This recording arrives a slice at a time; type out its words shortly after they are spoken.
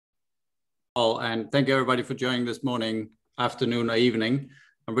All, and thank you everybody for joining this morning, afternoon, or evening.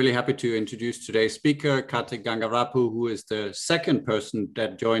 I'm really happy to introduce today's speaker, Karthik Gangavarapu, who is the second person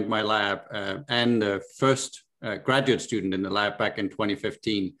that joined my lab and the first graduate student in the lab back in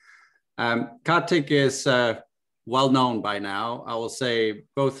 2015. Karthik is well known by now, I will say,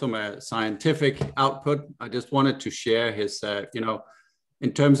 both from a scientific output. I just wanted to share his,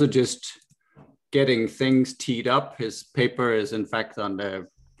 in terms of just getting things teed up, his paper is in fact on the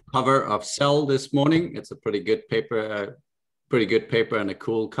cover of Cell this morning. It's a pretty good paper and a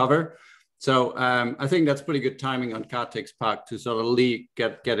cool cover. So I think that's pretty good timing on Karthik's part to sort of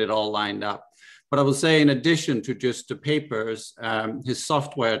get it all lined up. But I will say, in addition to just the papers, his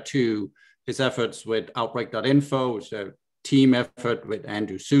software too, his efforts with Outbreak.info, which is a team effort with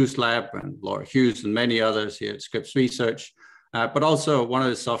Andrew Sue's lab and Laura Hughes and many others here at Scripps Research. But also one of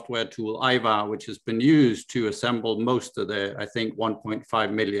the software tool, IVAR, which has been used to assemble most of the, I think,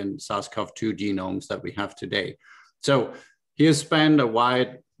 1.5 million SARS-CoV-2 genomes that we have today. So he has spanned a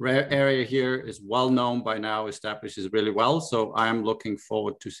wide area here, is well known by now, establishes really well. So I'm looking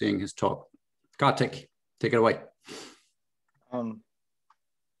forward to seeing his talk. Karthik, take it away. Thank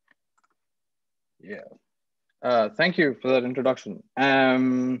you for that introduction.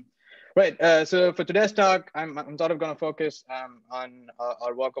 Right, so for today's talk, I'm sort of going to focus on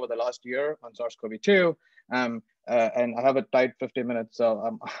our work over the last year on SARS-CoV-2, and I have a tight 15 minutes,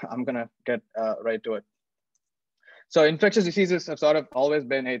 so I'm going to get right to it. So infectious diseases have sort of always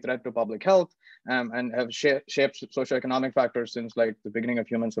been a threat to public health and have shaped socioeconomic factors since like the beginning of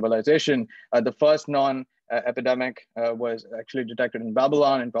human civilization. The first non-epidemic was actually detected in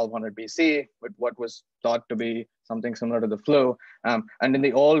Babylon in 1200 BC with what was thought to be something similar to the flu. And in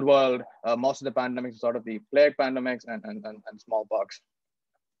the old world, most of the pandemics are sort of the plague pandemics and smallpox.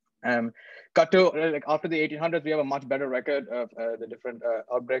 Cut to like after the 1800s, we have a much better record of the different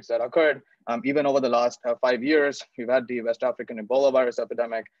outbreaks that occurred. Even over the last 5 years, we've had the West African Ebola virus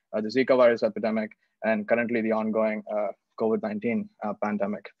epidemic, the Zika virus epidemic, and currently the ongoing COVID-19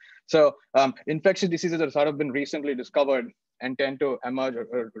 pandemic. So infectious diseases have sort of been recently discovered and tend to emerge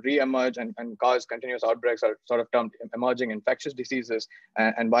or re-emerge and cause continuous outbreaks are sort of termed emerging infectious diseases,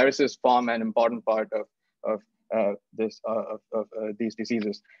 and viruses form an important part of these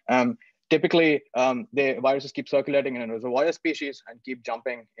diseases. Typically, the viruses keep circulating in a reservoir species and keep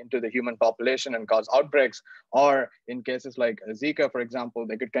jumping into the human population and cause outbreaks. Or in cases like Zika, for example,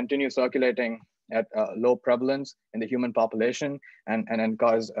 they could continue circulating at low prevalence in the human population and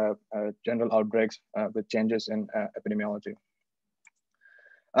cause general outbreaks with changes in epidemiology.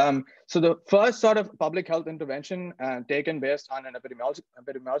 So the first sort of public health intervention taken based on an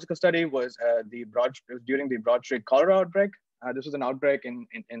epidemiological study was during the Broad Street cholera outbreak. This was an outbreak in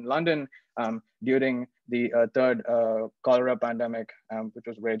London during the third cholera pandemic, which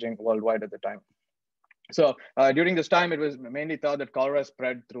was raging worldwide at the time. So during this time, it was mainly thought that cholera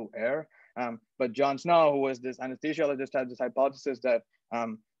spread through air. But John Snow, who was this anesthesiologist, had this hypothesis that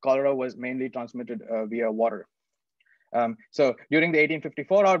cholera was mainly transmitted via water. So during the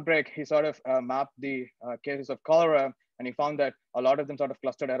 1854 outbreak, he sort of mapped the cases of cholera, and he found that a lot of them sort of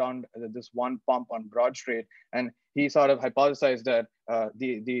clustered around this one pump on Broad Street. And he sort of hypothesized that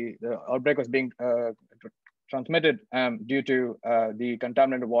the outbreak was being transmitted due to the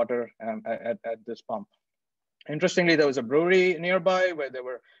contaminated water at this pump. Interestingly, there was a brewery nearby where there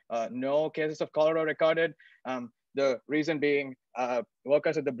were no cases of cholera recorded. The reason being,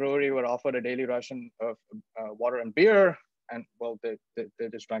 workers at the brewery were offered a daily ration of water and beer, and well, they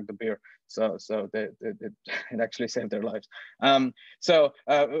just drank the beer, so it actually saved their lives. So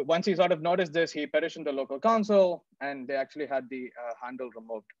once he sort of noticed this, he petitioned the local council, and they actually had the handle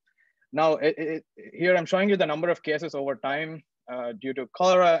removed. Now, here I'm showing you the number of cases over time due to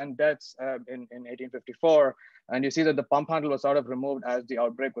cholera and deaths in 1854, and you see that the pump handle was sort of removed as the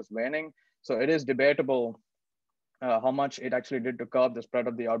outbreak was waning. So it is debatable how much it actually did to curb the spread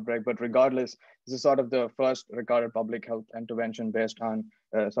of the outbreak. But regardless, this is sort of the first recorded public health intervention based on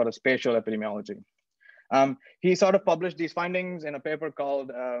sort of spatial epidemiology. He sort of published these findings in a paper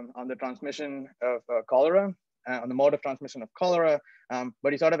called On the Transmission of Cholera, on the mode of transmission of cholera,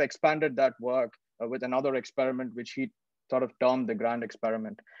 but he sort of expanded that work with another experiment, which he sort of termed the grand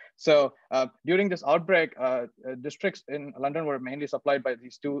experiment. So during this outbreak, districts in London were mainly supplied by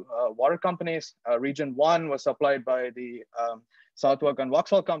these two water companies. Region 1 was supplied by the Southwark and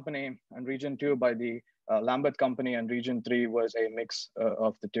Vauxhall Company, and Region 2 by the Lambeth Company, and Region 3 was a mix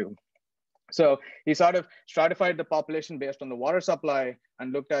of the two. So he sort of stratified the population based on the water supply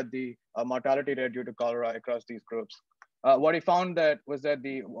and looked at the mortality rate due to cholera across these groups. What he found was that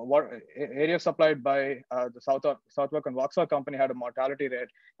the area supplied by the Southwark and Vauxhall Company had a mortality rate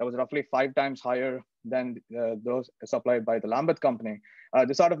that was roughly 5 times higher than those supplied by the Lambeth Company.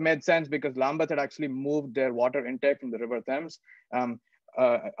 This sort of made sense because Lambeth had actually moved their water intake from the River Thames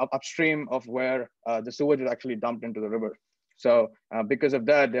upstream of where the sewage was actually dumped into the river. So because of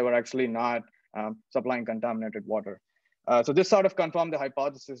that, they were actually not supplying contaminated water. So this sort of confirmed the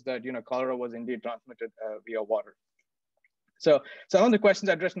hypothesis that cholera was indeed transmitted via water. So some of the questions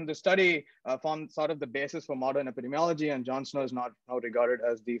addressed in the study formed sort of the basis for modern epidemiology, and John Snow is now regarded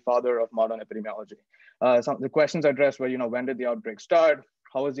as the father of modern epidemiology. Some of the questions addressed were, when did the outbreak start?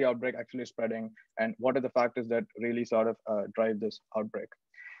 How is the outbreak actually spreading? And what are the factors that really sort of drive this outbreak?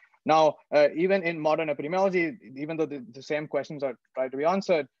 Now, even in modern epidemiology, even though the same questions are tried to be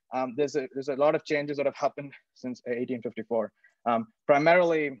answered, there's a lot of changes that have happened since 1854.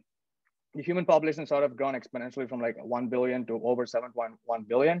 Primarily, the human population sort of grown exponentially from like 1 billion to over 7.1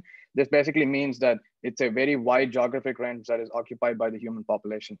 billion. This basically means that it's a very wide geographic range that is occupied by the human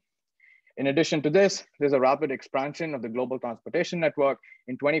population. In addition to this, there's a rapid expansion of the global transportation network.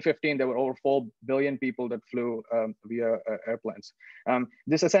 In 2015, there were over 4 billion people that flew via airplanes.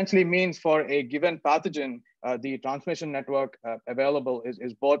 This essentially means for a given pathogen, the transmission network available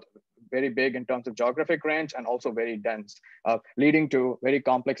is both very big in terms of geographic range and also very dense, leading to very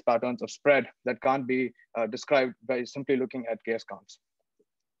complex patterns of spread that can't be described by simply looking at case counts.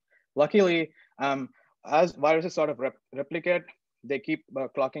 Luckily, as viruses sort of replicate, they keep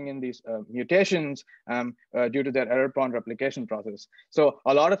clocking in these mutations due to their error-prone replication process. So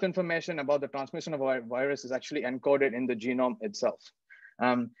a lot of information about the transmission of a virus is actually encoded in the genome itself.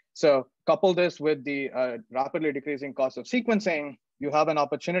 So couple this with the rapidly decreasing cost of sequencing, you have an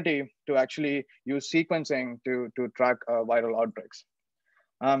opportunity to actually use sequencing to track viral outbreaks.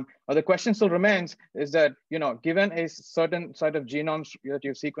 But the question still remains is that, given a certain set of genomes that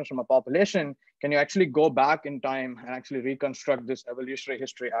you've sequenced from a population, can you actually go back in time and actually reconstruct this evolutionary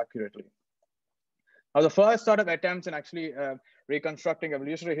history accurately? Now, the first sort of attempts in actually reconstructing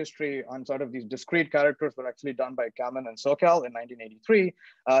evolutionary history on sort of these discrete characters were actually done by Kamen and Sokal in 1983.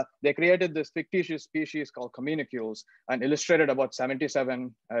 They created this fictitious species called communicules and illustrated about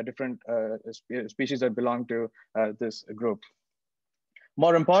 77 different species that belong to this group.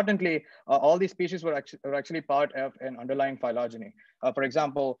 More importantly, all these species were actually part of an underlying phylogeny. For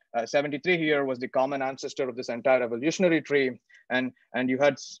example, 73 here was the common ancestor of this entire evolutionary tree, and you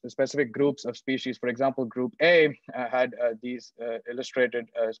had specific groups of species. For example, group A had these illustrated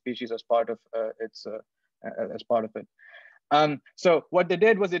species as part of it. So what they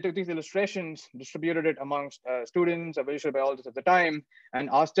did was they took these illustrations, distributed it amongst students, evolutionary biologists at the time, and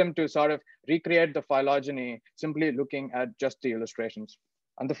asked them to sort of recreate the phylogeny simply looking at just the illustrations.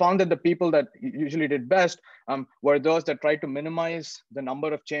 And they found that the people that usually did best were those that tried to minimize the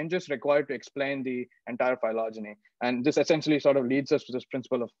number of changes required to explain the entire phylogeny. And this essentially sort of leads us to this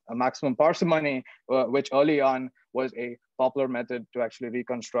principle of maximum parsimony, which early on was a popular method to actually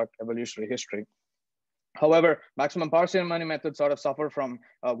reconstruct evolutionary history. However, maximum parsimony methods sort of suffer from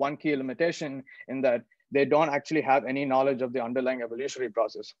one key limitation in that they don't actually have any knowledge of the underlying evolutionary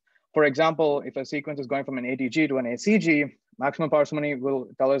process. For example, if a sequence is going from an ATG to an ACG, maximum parsimony will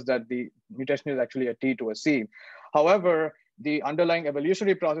tell us that the mutation is actually a T to a C. However, the underlying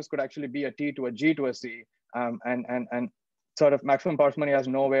evolutionary process could actually be a T to a G to a C, and sort of maximum parsimony has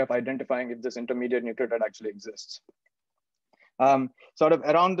no way of identifying if this intermediate nucleotide actually exists. Sort of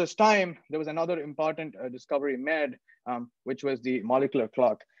around this time, there was another important discovery made, which was the molecular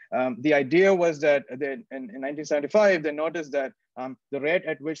clock. The idea was that in 1975, they noticed that the rate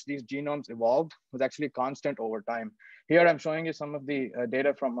at which these genomes evolved was actually constant over time. Here, I'm showing you some of the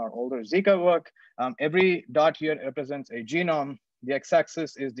data from our older Zika work. Every dot here represents a genome. The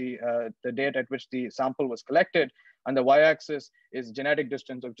x-axis is the date at which the sample was collected, and the y-axis is genetic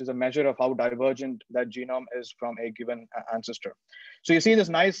distance, which is a measure of how divergent that genome is from a given ancestor. So you see this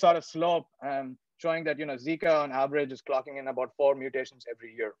nice sort of slope showing that Zika on average is clocking in about 4 mutations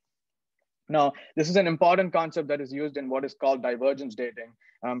every year. Now, this is an important concept that is used in what is called divergence dating.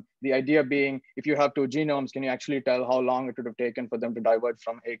 The idea being, if you have 2 genomes, can you actually tell how long it would have taken for them to diverge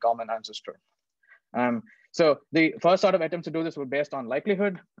from a common ancestor? So the first sort of attempts to do this were based on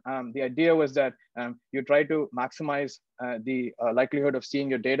likelihood. The idea was that you try to maximize the likelihood of seeing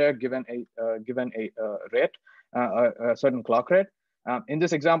your data given a rate, a certain clock rate. In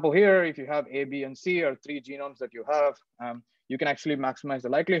this example here, if you have A, B, and C, or 3 genomes that you have, you can actually maximize the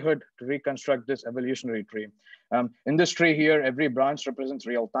likelihood to reconstruct this evolutionary tree. In this tree here, every branch represents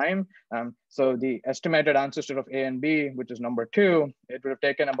real time. So the estimated ancestor of A and B, which is number 2, it would have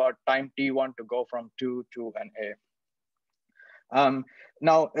taken about time t1 to go from 2 to an A.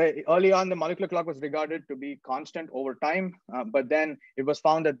 Now, early on, the molecular clock was regarded to be constant over time, but then it was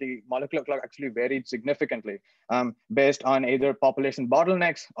found that the molecular clock actually varied significantly based on either population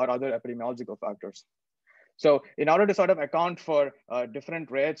bottlenecks or other epidemiological factors. So in order to sort of account for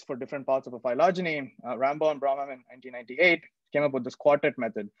different rates for different parts of a phylogeny, Rambo and Brahman in 1998 came up with this quartet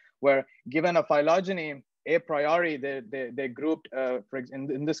method, where given a phylogeny, a priori, they grouped,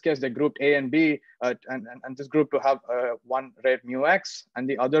 in this case, they grouped A and B, and this group to have one rate mu X, and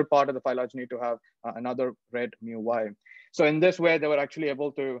the other part of the phylogeny to have another rate mu Y. So in this way, they were actually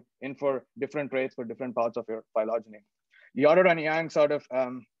able to infer different rates for different parts of your phylogeny. Yoder and Yang sort of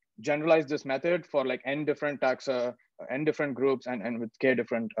generalized this method for like n different taxa, n different groups, and with k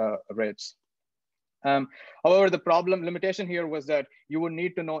different rates. However, the limitation here was that you would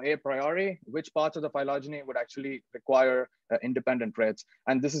need to know a priori which parts of the phylogeny would actually require independent rates.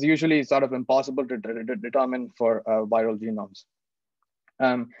 And this is usually sort of impossible to determine for viral genomes.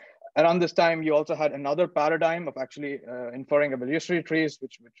 Around this time, you also had another paradigm of actually inferring evolutionary trees,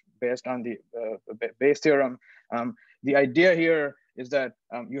 which based on the Bayes theorem. The idea here is that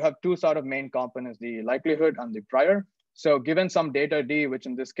you have two sort of main components, the likelihood and the prior. So given some data D, which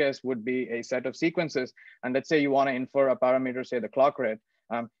in this case would be a set of sequences, and let's say you want to infer a parameter, say the clock rate,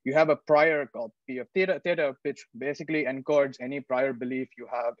 you have a prior called P of theta, which basically encodes any prior belief you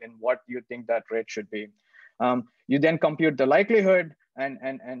have in what you think that rate should be. You then compute the likelihood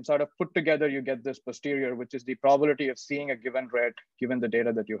and sort of put together, you get this posterior, which is the probability of seeing a given rate given the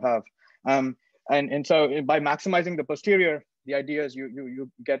data that you have. And so by maximizing the posterior, the idea is you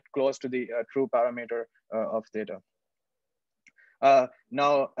get close to the true parameter of theta.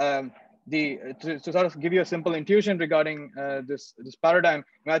 Now, to sort of give you a simple intuition regarding this paradigm,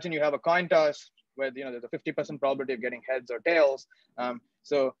 imagine you have a coin toss where there's a 50% probability of getting heads or tails.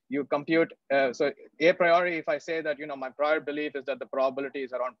 So you compute, so a priori, if I say that my prior belief is that the probability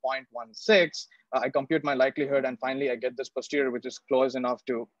is around 0.16, I compute my likelihood, and finally I get this posterior, which is close enough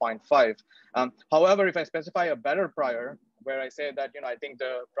to 0.5. However, if I specify a better prior, where I say that I think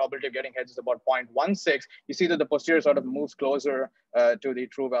the probability of getting heads is about 0.16, you see that the posterior sort of moves closer to the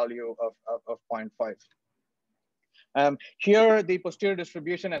true value of 0.5. Here, the posterior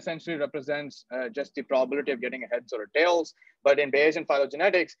distribution essentially represents just the probability of getting a heads or a tails. But in Bayesian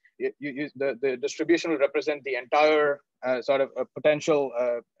phylogenetics, the distribution will represent the entire sort of potential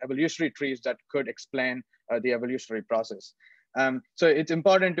evolutionary trees that could explain the evolutionary process. So it's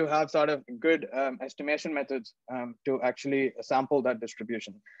important to have sort of good estimation methods to actually sample that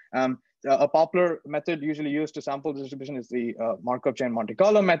distribution. A popular method usually used to sample the distribution is the Markov chain Monte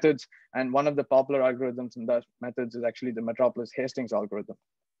Carlo methods. And one of the popular algorithms in those methods is actually the Metropolis Hastings algorithm.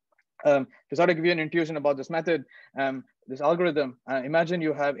 To sort of give you an intuition about this method, this algorithm, imagine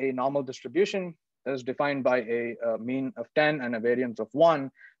you have a normal distribution that is defined by a mean of 10 and a variance of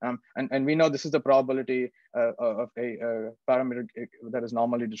 1. And we know this is the probability of a parameter that is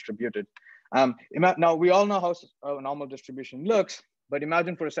normally distributed. Now, we all know how a normal distribution looks, but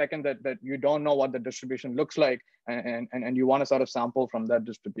imagine for a second that you don't know what the distribution looks like, and you want to sort of sample from that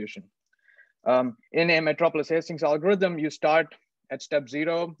distribution. In a Metropolis Hastings algorithm, you start at step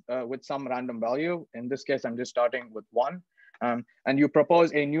 0 with some random value. In this case, I'm just starting with 1. And you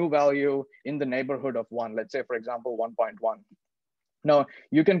propose a new value in the neighborhood of 1, let's say, for example, 1.1. Now,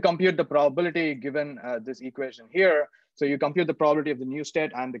 you can compute the probability given this equation here. So you compute the probability of the new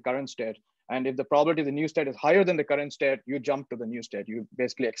state and the current state. And if the probability of the new state is higher than the current state, you jump to the new state. You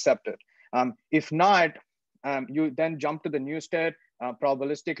basically accept it. If not, you then jump to the new state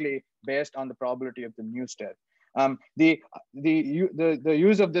probabilistically based on the probability of the new state. The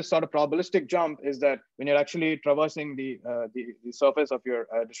use of this sort of probabilistic jump is that when you're actually traversing the surface of your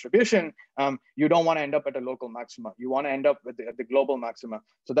distribution, you don't want to end up at a local maxima. You want to end up at the global maxima.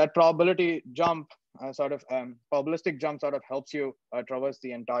 So that probability jump probabilistic jump sort of helps you traverse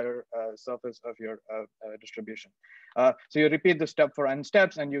the entire surface of your distribution. So you repeat the step for n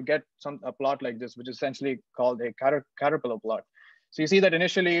steps, and you get a plot like this, which is essentially called a caterpillar plot. So you see that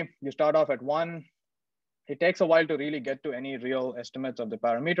initially you start off at 1. It takes a while to really get to any real estimates of the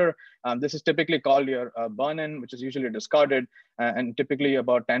parameter. This is typically called your burn-in, which is usually discarded, and typically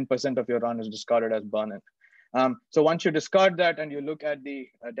about 10% of your run is discarded as burn-in. So once you discard that and you look at the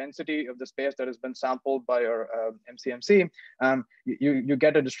density of the space that has been sampled by your MCMC, you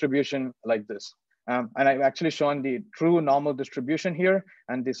get a distribution like this. And I've actually shown the true normal distribution here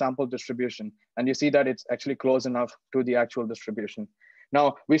and the sample distribution. And you see that it's actually close enough to the actual distribution.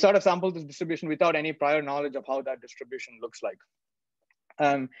 Now, we sort of sampled this distribution without any prior knowledge of how that distribution looks like.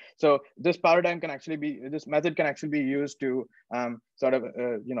 So this paradigm can actually be, this method can actually be used to sort of,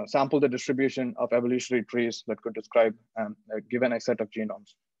 sample the distribution of evolutionary trees that could describe given a set of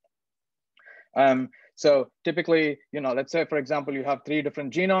genomes. So typically, let's say, for example, you have 3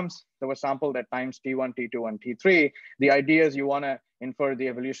 different genomes that were sampled at times T1, T2, and T3. The idea is you want to infer the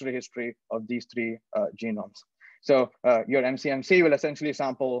evolutionary history of these 3 genomes. So your MCMC will essentially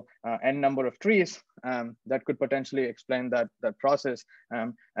sample n number of trees that could potentially explain that process.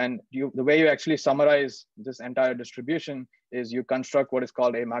 And the way you actually summarize this entire distribution is you construct what is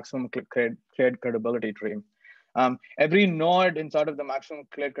called a maximum cleared credibility tree. Every node in sort of the maximum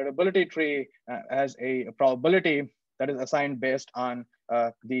cleared credibility tree has a probability that is assigned based on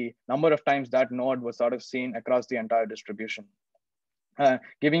the number of times that node was sort of seen across the entire distribution.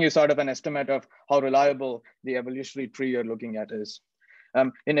 Giving you sort of an estimate of how reliable the evolutionary tree you're looking at is.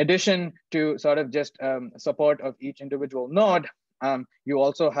 In addition to sort of just support of each individual node, you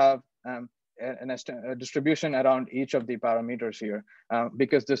also have a distribution around each of the parameters here.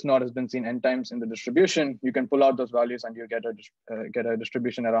 Because this node has been seen n times in the distribution, you can pull out those values and you get a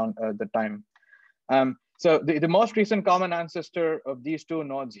distribution around the time. So the most recent common ancestor of these 2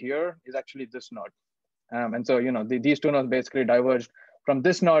 nodes here is actually this node. And so, these 2 nodes basically diverged from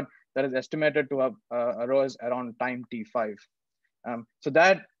this node that is estimated to have arose around time T5. So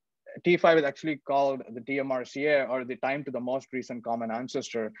that T5 is actually called the TMRCA, or the time to the most recent common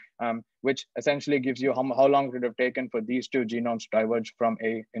ancestor, which essentially gives you how long it would have taken for these 2 genomes to diverge from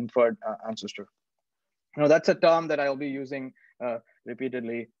a inferred ancestor. Now, that's a term that I'll be using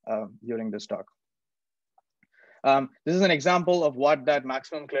repeatedly during this talk. This is an example of what that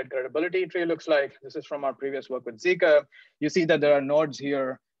maximum cleared credibility tree looks like. This is from our previous work with Zika. You see that there are nodes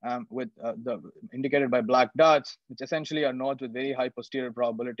here with indicated by black dots, which essentially are nodes with very high posterior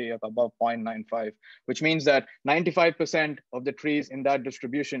probability of above 0.95, which means that 95% of the trees in that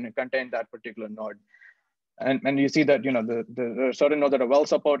distribution contain that particular node. And you see that there are certain nodes that are well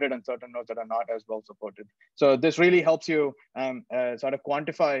supported and certain nodes that are not as well supported. So this really helps you sort of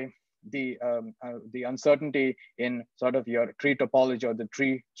quantify the uncertainty in sort of your tree topology or the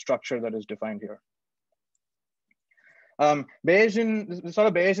tree structure that is defined here. The sort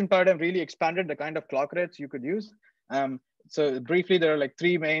of Bayesian paradigm really expanded the kind of clock rates you could use. So briefly, there are like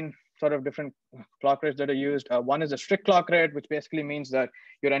 3 main sort of different clock rates that are used. One is a strict clock rate, which basically means that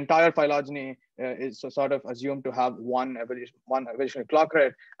your entire phylogeny is sort of assumed to have one evolutionary clock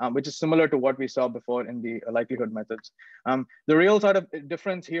rate, which is similar to what we saw before in the likelihood methods. The real sort of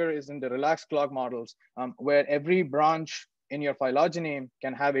difference here is in the relaxed clock models, where every branch in your phylogeny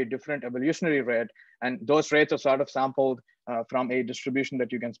can have a different evolutionary rate, and those rates are sort of sampled from a distribution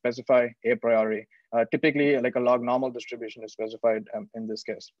that you can specify a priori. Typically, like a log normal distribution is specified in this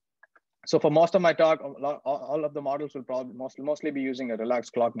case. So for most of my talk, all of the models will probably mostly be using a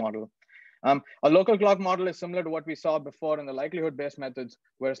relaxed clock model. A local clock model is similar to what we saw before in the likelihood-based methods,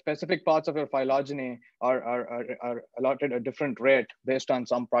 where specific parts of your phylogeny are allotted a different rate based on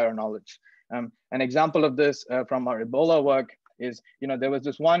some prior knowledge. An example of this from our Ebola work is, there was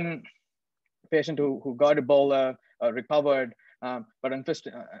this one patient who got Ebola, recovered, but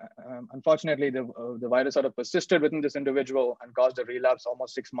unfortunately, the virus sort of persisted within this individual and caused a relapse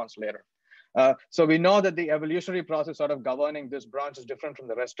almost 6 months later. So we know that the evolutionary process sort of governing this branch is different from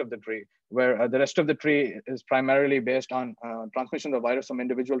the rest of the tree, where the rest of the tree is primarily based on transmission of the virus from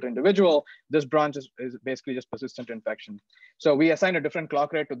individual to individual. This branch is basically just persistent infection. So we assign a different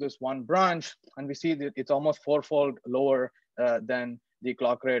clock rate to this one branch, and we see that it's almost 4-fold lower than the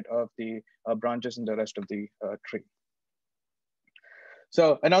clock rate of the branches in the rest of the tree.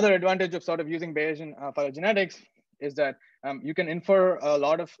 So another advantage of sort of using Bayesian phylogenetics is that you can infer a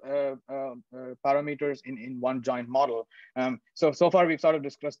lot of parameters in one giant model. So far, we've sort of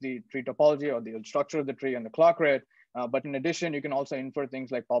discussed the tree topology or the structure of the tree and the clock rate. But in addition, you can also infer things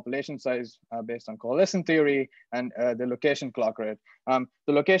like population size based on coalescence theory and the location clock rate. The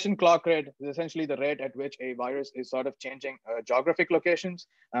location clock rate is essentially the rate at which a virus is sort of changing geographic locations.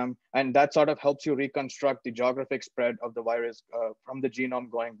 And that sort of helps you reconstruct the geographic spread of the virus from the genome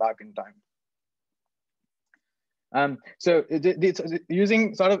going back in time. So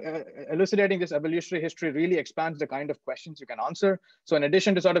using sort of elucidating this evolutionary history really expands the kind of questions you can answer. So in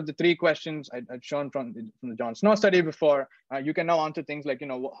addition to sort of the 3 questions I'd shown from the John Snow study before, you can now answer things like,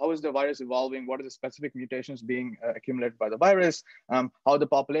 how is the virus evolving? What are the specific mutations being accumulated by the virus? How the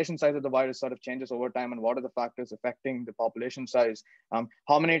population size of the virus sort of changes over time, and what are the factors affecting the population size?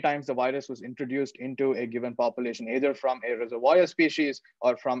 How many times the virus was introduced into a given population, either from a reservoir species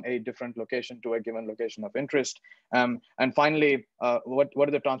or from a different location to a given location of interest? And finally, what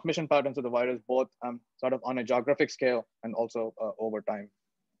are the transmission patterns of the virus, both sort of on a geographic scale and also over time.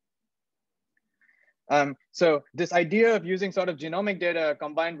 So this idea of using sort of genomic data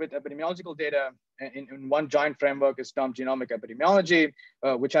combined with epidemiological data in one giant framework is termed genomic epidemiology,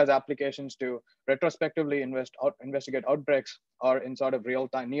 which has applications to retrospectively investigate outbreaks or in sort of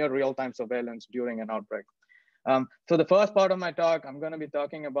real-time, near real-time surveillance during an outbreak. So the first part of my talk, I'm going to be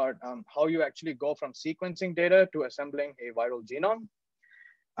talking about how you actually go from sequencing data to assembling a viral genome.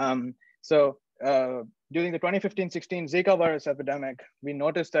 During the 2015-16 Zika virus epidemic, we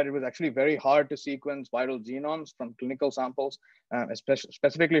noticed that it was actually very hard to sequence viral genomes from clinical samples,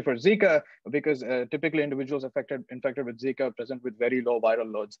 specifically for Zika, because typically individuals infected with Zika present with very low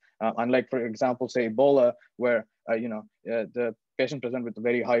viral loads, unlike, for example, say Ebola, where the patient present with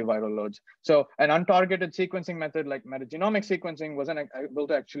very high viral loads. So an untargeted sequencing method like metagenomic sequencing wasn't able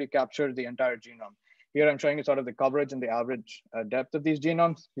to actually capture the entire genome. Here I'm showing you sort of the coverage and the average depth of these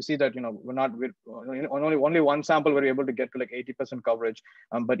genomes. You see that only one sample were able to get to like 80% coverage,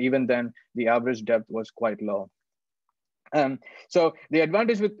 but even then the average depth was quite low. So the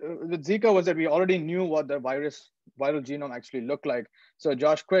advantage with Zika was that we already knew what the viral genome actually looked like. So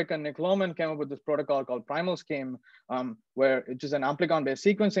Josh Quick and Nick Lohman came up with this protocol called Primal Scheme, where it is an amplicon-based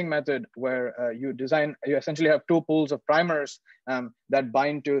sequencing method where you essentially have two pools of primers that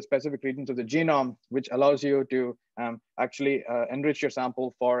bind to specific regions of the genome, which allows you to actually enrich your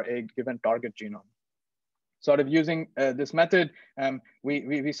sample for a given target genome. Sort of using this method,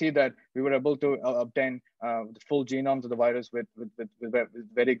 we see that we were able to obtain the full genomes of the virus with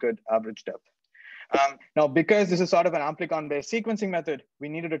very good average depth. Now, because this is sort of an amplicon-based sequencing method, we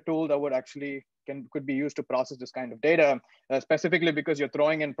needed a tool that would actually could be used to process this kind of data, specifically because you're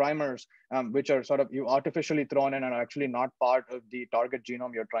throwing in primers, which are sort of you artificially thrown in and are actually not part of the target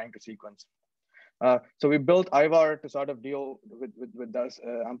genome you're trying to sequence. So we built IVAR to sort of deal with this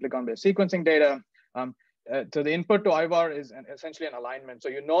amplicon-based sequencing data. So the input to IVAR is essentially an alignment. So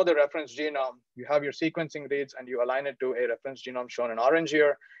you know the reference genome, you have your sequencing reads, and you align it to a reference genome shown in orange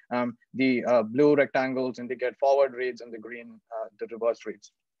here. The blue rectangles indicate forward reads, and the green, the reverse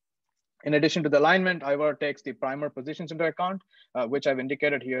reads. In addition to the alignment, IVAR takes the primer positions into account, which I've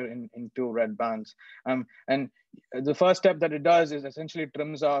indicated here in two red bands. And the first step that it does is essentially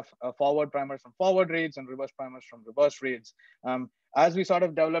trims off forward primers from forward reads and reverse primers from reverse reads. As we sort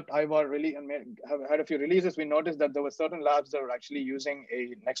of developed IVAR really and have had a few releases, we noticed that there were certain labs that were actually using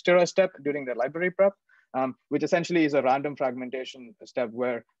a next era step during their library prep, which essentially is a random fragmentation step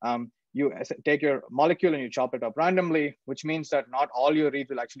where you take your molecule and you chop it up randomly, which means that not all your reads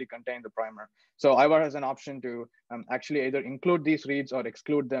will actually contain the primer. So IVAR has an option to actually either include these reads or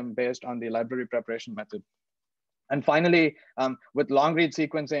exclude them based on the library preparation method. And finally, with long read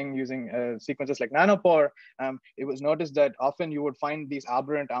sequencing using sequences like nanopore, it was noticed that often you would find these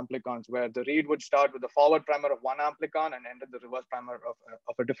aberrant amplicons where the read would start with the forward primer of one amplicon and end at the reverse primer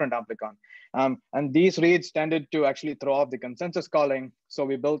of a different amplicon. And these reads tended to actually throw off the consensus calling. So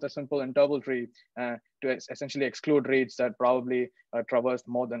we built a simple interval tree to essentially exclude reads that probably traversed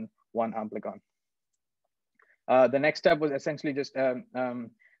more than one amplicon. The next step was essentially just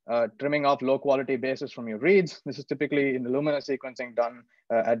trimming off low quality bases from your reads. This is typically in Illumina sequencing done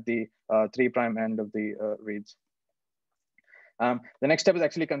at the 3' end of the reads. The next step is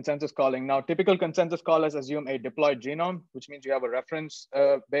actually consensus calling. Now, typical consensus callers assume a diploid genome, which means you have a reference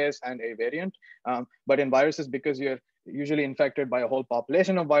base and a variant. But in viruses, because you're usually infected by a whole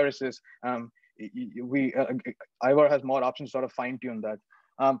population of viruses, IVAR has more options to sort of fine tune that.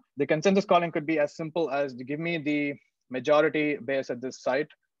 The consensus calling could be as simple as give me the majority base at this site,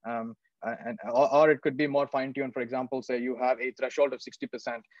 or it could be more fine-tuned. For example, say you have a threshold of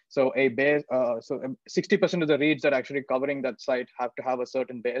 60%. So a base, 60% of the reads that are actually covering that site have to have a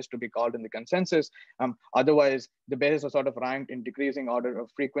certain base to be called in the consensus. Otherwise, the bases are sort of ranked in decreasing order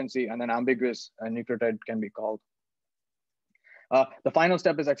of frequency, and an ambiguous nucleotide can be called. The final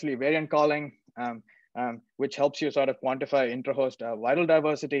step is actually variant calling, which helps you sort of quantify intrahost viral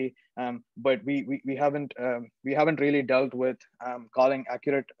diversity, but we haven't really dealt with calling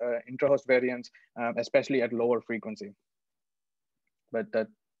accurate intrahost variants, especially at lower frequency. But that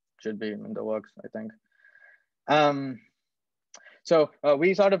should be in the works, I think. So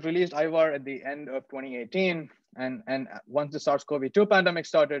we sort of released IVAR at the end of 2018. And once the SARS-CoV-2 pandemic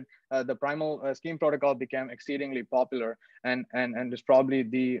started, the primal scheme protocol became exceedingly popular and is probably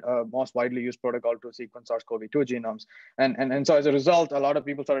the most widely used protocol to sequence SARS-CoV-2 genomes. And so as a result, a lot of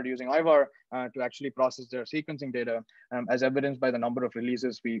people started using IVAR to actually process their sequencing data, as evidenced by the number of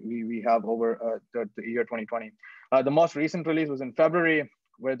releases we have over the year 2020. The most recent release was in February,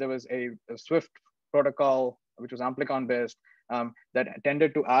 where there was a Swift protocol which was amplicon based, that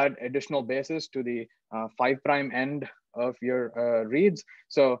tended to add additional bases to the 5' end of your reads.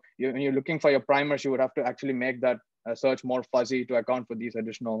 So when you're looking for your primers, you would have to actually make that search more fuzzy to account for these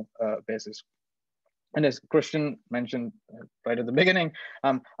additional bases. And as Kristian mentioned right at the beginning,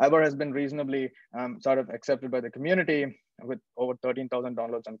 IBOR has been reasonably sort of accepted by the community, with over 13,000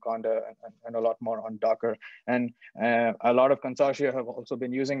 downloads on Conda and a lot more on Docker. And a lot of consortia have also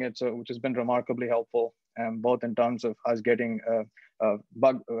been using it, so which has been remarkably helpful, both in terms of us getting rid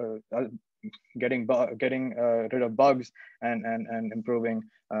of bugs and improving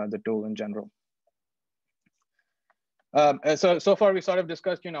the tool in general. So far we sort of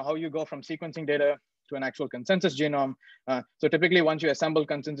discussed, how you go from sequencing data to an actual consensus genome. So typically, once you assemble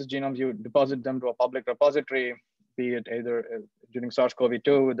consensus genomes, you deposit them to a public repository, be it either during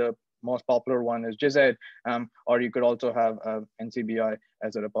SARS-CoV-2, the most popular one is GISAID, or you could also have NCBI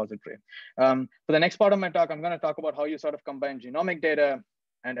as a repository. For the next part of my talk, I'm going to talk about how you sort of combine genomic data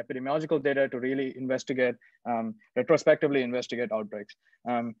and epidemiological data to really investigate, retrospectively investigate outbreaks.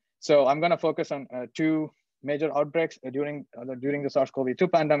 So I'm going to focus on two major outbreaks during the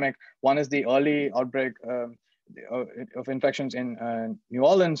SARS-CoV-2 pandemic. One is the early outbreak of infections in New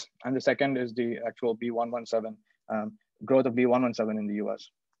Orleans, and the second is the actual B117, growth of B117 in the US.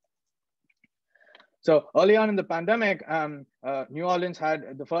 So early on in the pandemic, New Orleans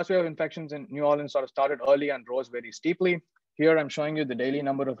had the first wave of infections in New Orleans sort of started early and rose very steeply. Here I'm showing you the daily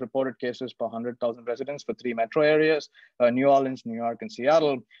number of reported cases per 100,000 residents for 3 metro areas, New Orleans, New York, and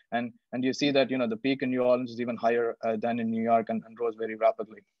Seattle. And you see that the peak in New Orleans is even higher than in New York and rose very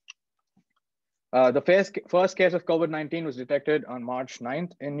rapidly. The first case of COVID-19 was detected on March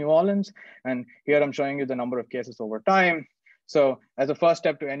 9th in New Orleans. And here I'm showing you the number of cases over time. So as a first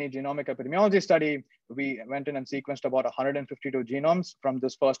step to any genomic epidemiology study, we went in and sequenced about 152 genomes from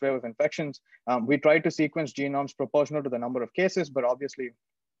this first wave of infections. We tried to sequence genomes proportional to the number of cases, but obviously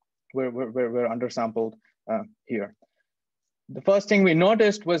we're undersampled here. The first thing we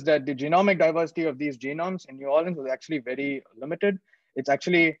noticed was that the genomic diversity of these genomes in New Orleans was actually very limited. It's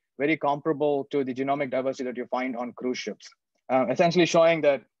actually very comparable to the genomic diversity that you find on cruise ships. Essentially showing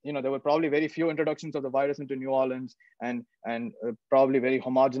that there were probably very few introductions of the virus into New Orleans and probably very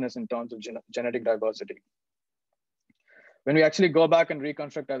homogeneous in terms of genetic diversity. When we actually go back and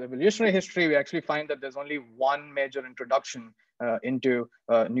reconstruct our evolutionary history, we actually find that there's only one major introduction into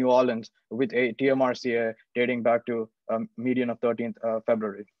New Orleans with a TMRCA dating back to median of 13th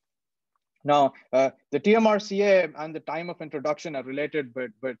February. Now, the TMRCA and the time of introduction are related,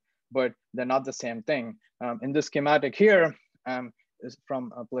 but they're not the same thing. In this schematic here, is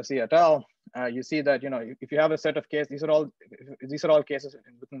from Plessy et al. You see that if you have a set of cases, these are all cases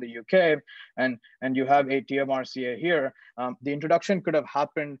within the UK, and you have a TMRCA here. The introduction could have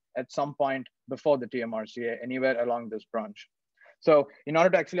happened at some point before the TMRCA, anywhere along this branch. So in order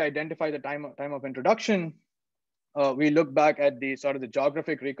to actually identify the time of introduction, we look back at the sort of the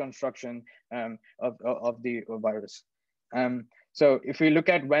geographic reconstruction of the virus. So if we look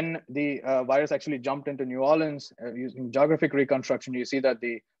at when the virus actually jumped into New Orleans using geographic reconstruction, you see that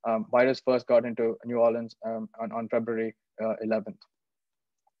the virus first got into New Orleans on February 11th.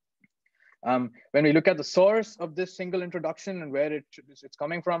 When we look at the source of this single introduction and where it's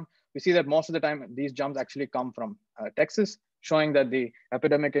coming from, we see that most of the time these jumps actually come from Texas, showing that the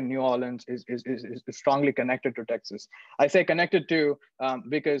epidemic in New Orleans is strongly connected to Texas. I say connected to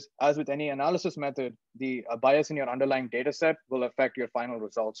because, as with any analysis method, the bias in your underlying data set will affect your final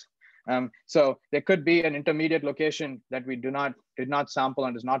results. So there could be an intermediate location that we did not sample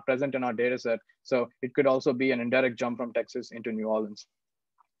and is not present in our data set. So it could also be an indirect jump from Texas into New Orleans.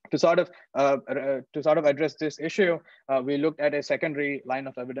 To sort of address this issue, we looked at a secondary line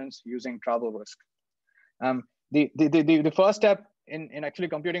of evidence using travel risk. The first step in actually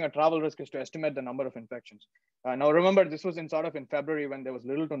computing a travel risk is to estimate the number of infections. Now remember, this was in February when there was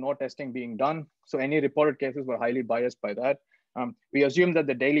little to no testing being done. So any reported cases were highly biased by that. We assume that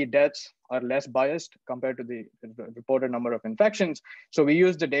the daily deaths are less biased compared to the reported number of infections. So we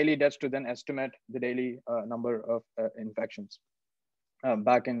use the daily deaths to then estimate the daily number of infections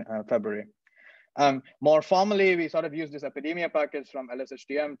back in February. More formally, we sort of use this epidemia package from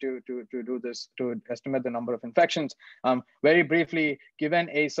LSHTM to do this, to estimate the number of infections. Very briefly, given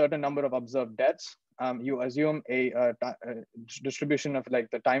a certain number of observed deaths, you assume a distribution of like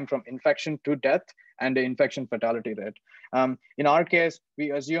the time from infection to death and the infection fatality rate. In our case,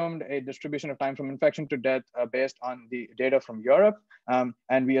 we assumed a distribution of time from infection to death based on the data from Europe,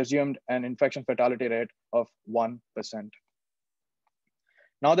 and we assumed an infection fatality rate of 1%.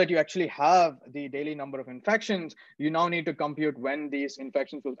 Now that you actually have the daily number of infections, you now need to compute when these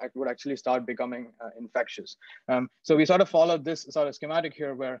infections would actually start becoming infectious. So we sort of follow this sort of schematic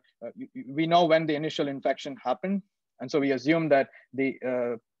here where we know when the initial infection happened. And so we assume that the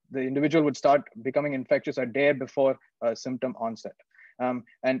individual would start becoming infectious a day before symptom onset. And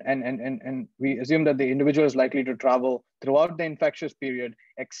we assume that the individual is likely to travel throughout the infectious period,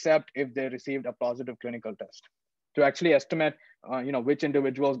 except if they received a positive clinical test. To actually estimate, which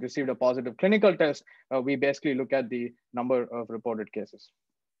individuals received a positive clinical test, we basically look at the number of reported cases.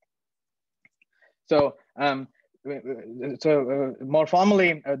 So, more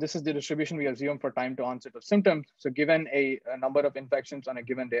formally, this is the distribution we assume for time to onset of symptoms. So, given a number of infections on a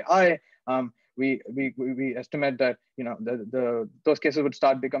given day I, we estimate that those cases would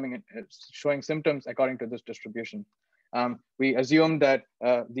start becoming showing symptoms according to this distribution. We assume that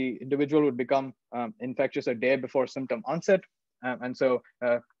the individual would become infectious a day before symptom onset. And so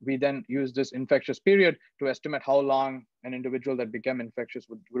we then use this infectious period to estimate how long an individual that became infectious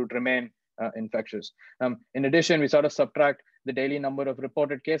would remain infectious. In addition, we sort of subtract the daily number of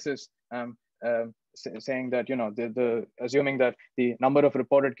reported cases, saying that, assuming that the number of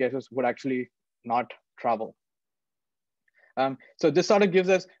reported cases would actually not travel. So this sort of gives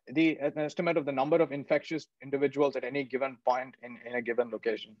us an estimate of the number of infectious individuals at any given point in a given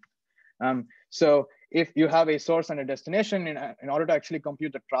location. So if you have a source and a destination, in order to actually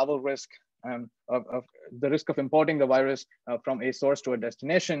compute the travel risk of the risk of importing the virus from a source to a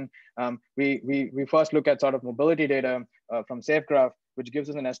destination, we first look at sort of mobility data from SafeGraph, which gives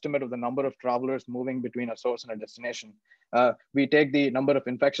us an estimate of the number of travelers moving between a source and a destination. We take the number of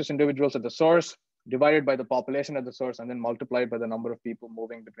infectious individuals at the source, divided by the population at the source, and then multiplied by the number of people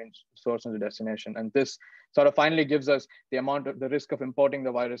moving between source and the destination. And this sort of finally gives us the amount of the risk of importing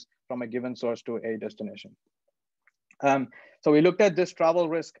the virus from a given source to a destination. So we looked at this travel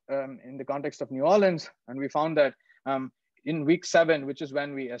risk in the context of New Orleans, and we found that in week 7, which is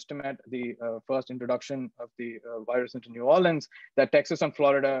when we estimate the first introduction of the virus into New Orleans, that Texas and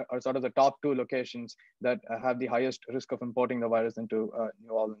Florida are sort of the top 2 locations that have the highest risk of importing the virus into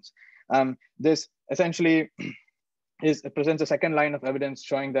New Orleans. This essentially presents a second line of evidence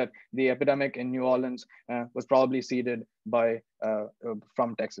showing that the epidemic in New Orleans was probably seeded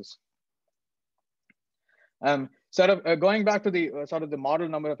from Texas. Going back to the sort of the model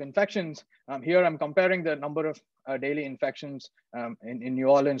number of infections, here I'm comparing the number of daily infections in New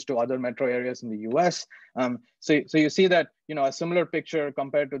Orleans to other metro areas in the US. So you see that, a similar picture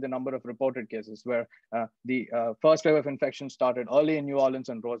compared to the number of reported cases, where the first wave of infections started early in New Orleans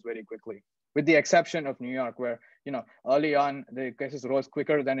and rose very quickly, with the exception of New York, where early on the cases rose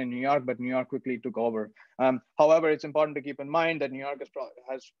quicker than in New York, but New York quickly took over. However, it's important to keep in mind that New York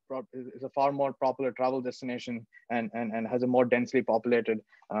is a far more popular travel destination and has a more densely populated,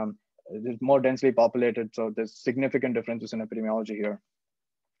 so there's significant differences in epidemiology here.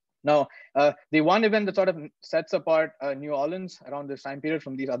 Now, the one event that sort of sets apart New Orleans around this time period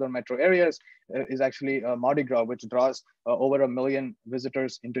from these other metro areas is actually Mardi Gras, which draws over 1 million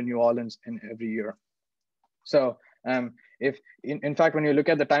visitors into New Orleans in every year. So in fact, when you look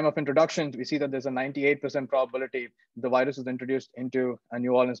at the time of introductions, we see that there's a 98% probability the virus was introduced into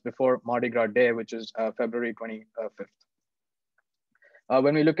New Orleans before Mardi Gras Day, which is February 25th.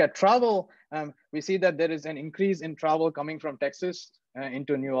 When we look at travel, we see that there is an increase in travel coming from Texas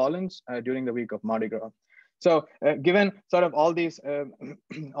into New Orleans during the week of Mardi Gras. So given sort of all these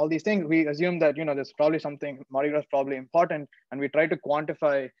things, we assume that there's probably something, Mardi Gras is probably important, and we try to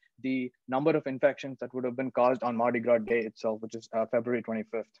quantify the number of infections that would have been caused on Mardi Gras Day itself, which is February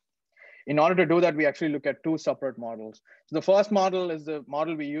 25th. In order to do that, we actually look at 2 separate models. So the first model is the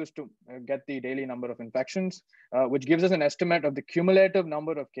model we use to get the daily number of infections, which gives us an estimate of the cumulative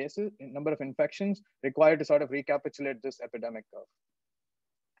number of cases, number of infections required to sort of recapitulate this epidemic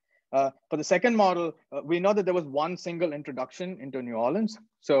curve. For the second model, we know that there was one single introduction into New Orleans.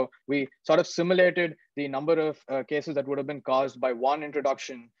 So we sort of simulated the number of cases that would have been caused by one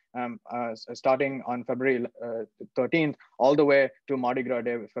introduction starting on February 13th, all the way to Mardi Gras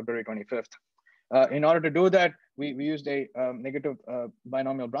Day, February 25th. In order to do that, we used a negative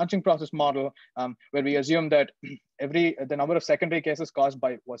binomial branching process model, where we assumed that the number of secondary cases caused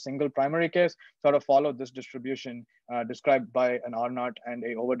by a single primary case sort of followed this distribution described by an R0 and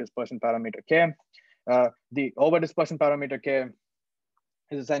a overdispersion parameter K. The overdispersion parameter K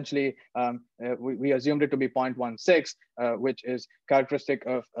is essentially, we assumed it to be 0.16, which is characteristic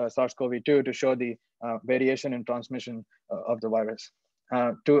of SARS-CoV-2 to show the variation in transmission of the virus.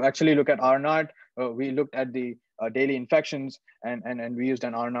 To actually look at R0, we looked at the daily infections and we used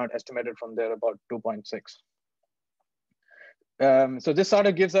an R0 estimated from there about 2.6. So this sort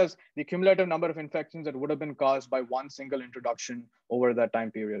of gives us the cumulative number of infections that would have been caused by one single introduction over that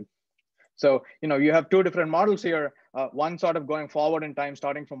time period. So, you have two different models here, one sort of going forward in time,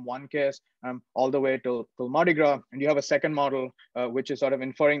 starting from one case all the way till Mardi Gras. And you have a second model, which is sort of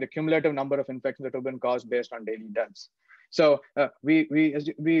inferring the cumulative number of infections that have been caused based on daily deaths. So so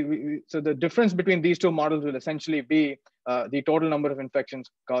the difference between these two models will essentially be the total number of infections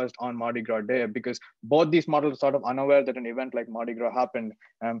caused on Mardi Gras Day, because both these models are sort of unaware that an event like Mardi Gras happened.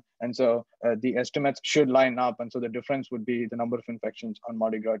 And so the estimates should line up. And so the difference would be the number of infections on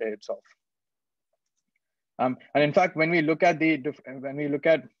Mardi Gras Day itself. And in fact, when we look at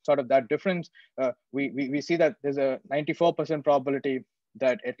sort of that difference, we see that there's a 94% probability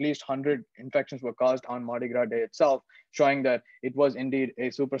that at least 100 infections were caused on Mardi Gras Day itself, showing that it was indeed a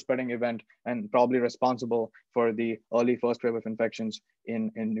super spreading event and probably responsible for the early first wave of infections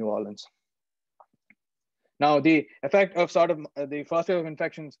in New Orleans. Now, the effect of sort of the first wave of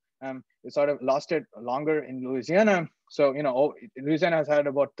infections is sort of lasted longer in Louisiana. So, Louisiana has had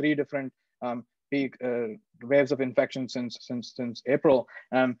about 3 different peak waves of infection since April.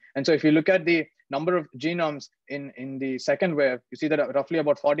 And so if you look at the number of genomes in the second wave, you see that roughly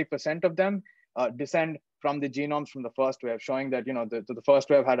about 40% of them descend from the genomes from the first wave, showing that the first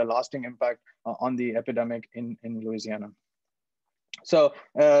wave had a lasting impact on the epidemic in Louisiana. So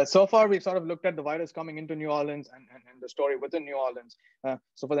so far we've sort of looked at the virus coming into New Orleans and the story within New Orleans.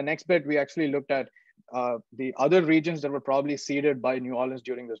 So for the next bit, we actually looked at the other regions that were probably seeded by New Orleans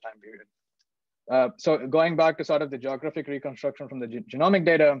during this time period. So going back to sort of the geographic reconstruction from the genomic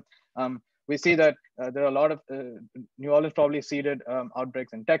data, we see that there are a lot of New Orleans probably seeded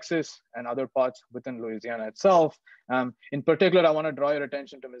outbreaks in Texas and other parts within Louisiana itself. In particular, I want to draw your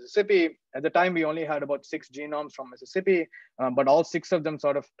attention to Mississippi. At the time, we only had about 6 genomes from Mississippi, but all 6 of them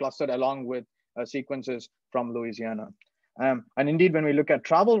sort of clustered along with sequences from Louisiana. And indeed, when we look at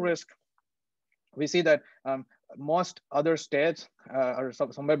travel risk, we see that most other states are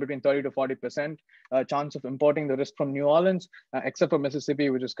somewhere between 30 to 40% chance of importing the risk from New Orleans, except for Mississippi,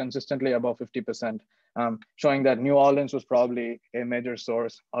 which is consistently above 50%, showing that New Orleans was probably a major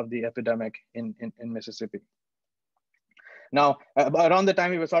source of the epidemic in Mississippi. Now, around the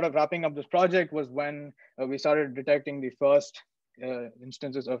time we were sort of wrapping up this project was when we started detecting the first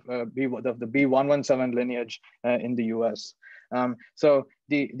instances of the B117 lineage in the US. So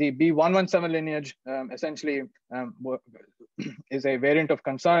the B117 lineage essentially is a variant of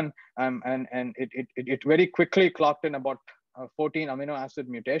concern, and it very quickly clocked in about 14 amino acid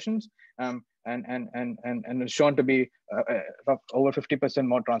mutations, and is shown to be over 50%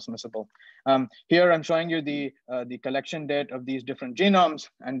 more transmissible. Here I'm showing you the collection date of these different genomes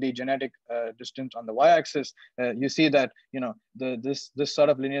and the genetic distance on the y-axis. You see that this sort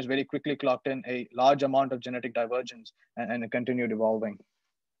of lineage very quickly clocked in a large amount of genetic divergence and it continued evolving.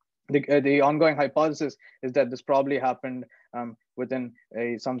 The ongoing hypothesis is that this probably happened within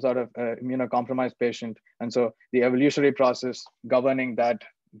some sort of immunocompromised patient. And so the evolutionary process governing that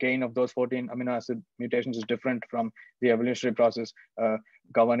gain of those 14 amino acid mutations is different from the evolutionary process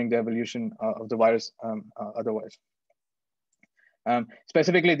governing the evolution of the virus otherwise.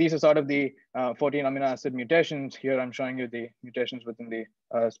 Specifically, these are sort of the 14 amino acid mutations. Here I'm showing you the mutations within the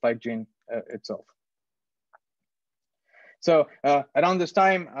spike gene itself. So around this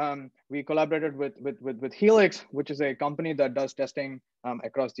time, we collaborated with Helix, which is a company that does testing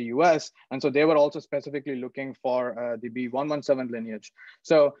across the US. And so they were also specifically looking for the B117 lineage.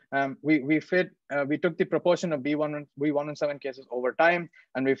 So we took the proportion of B117 cases over time,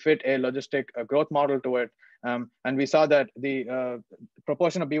 and we fit a logistic growth model to it. And we saw that the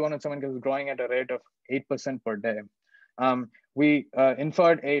proportion of B117 cases growing at a rate of 8% per day. We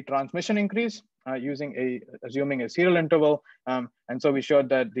inferred a transmission increase assuming a serial interval. And so we showed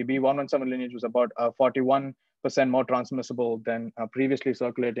that the B117 lineage was about 41% more transmissible than previously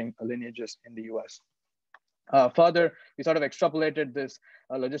circulating lineages in the US. Further, we sort of extrapolated this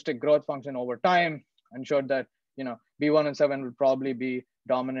logistic growth function over time and showed that B117 will probably be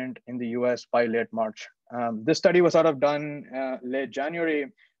dominant in the US by late March. This study was sort of done late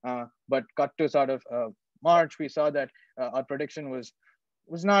January, but cut to sort of March, we saw that our prediction was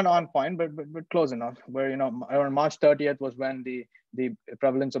not on point, but close enough, where around March 30th was when the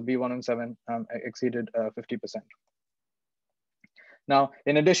prevalence of B117 exceeded 50%. Now,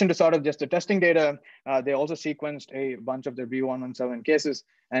 in addition to sort of just the testing data, they also sequenced a bunch of the B117 cases.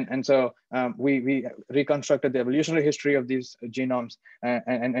 And so we reconstructed the evolutionary history of these genomes.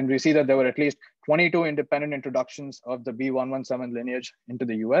 And we see that there were at least 22 independent introductions of the B117 lineage into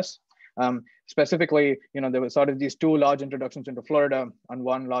the US. Specifically, there were sort of these 2 large introductions into Florida and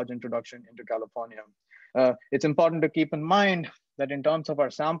 1 large introduction into California. it's important to keep in mind that in terms of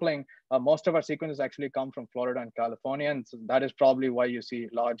our sampling, most of our sequences actually come from Florida and California, and so that is probably why you see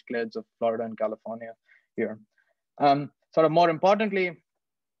large clades of Florida and California here. Sort of more importantly,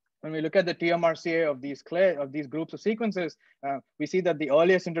 when we look at the TMRCA of these groups of sequences, we see that the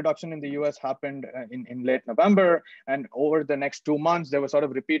earliest introduction in the US happened in late November, and over the next 2 months, there were sort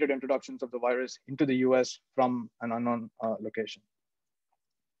of repeated introductions of the virus into the US from an unknown location.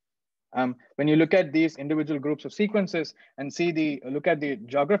 When you look at these individual groups of sequences and look at the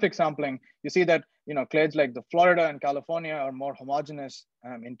geographic sampling, you see that clades like the Florida and California are more homogeneous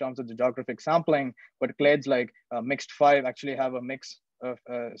in terms of the geographic sampling, but clades like mixed 5 actually have a mix of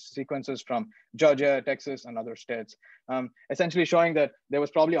sequences from Georgia, Texas, and other states, essentially showing that there was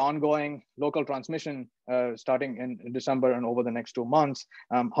probably ongoing local transmission starting in December and over the next 2 months.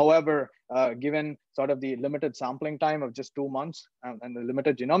 However, given sort of the limited sampling time of just 2 months and the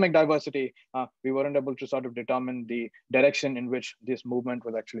limited genomic diversity, we weren't able to sort of determine the direction in which this movement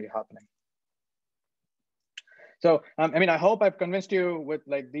was actually happening. So, I mean, I hope I've convinced you with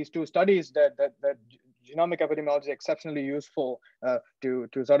like these 2 studies that genomic epidemiology is exceptionally useful to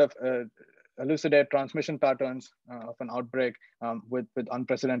sort of elucidate transmission patterns of an outbreak with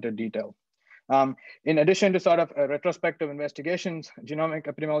unprecedented detail. In addition to sort of retrospective investigations, genomic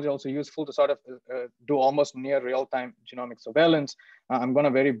epidemiology is also useful to sort of do almost near real-time genomic surveillance. I'm going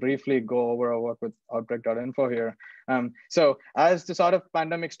to very briefly go over our work with Outbreak.info here. So as the sort of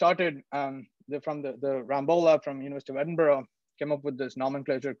pandemic started, from the Rambo lab from University of Edinburgh came up with this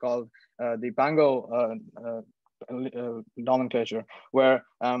nomenclature called the Pango nomenclature, where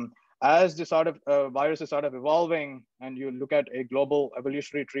as the sort of virus is sort of evolving and you look at a global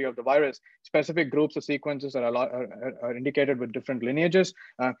evolutionary tree of the virus, specific groups of sequences are indicated with different lineages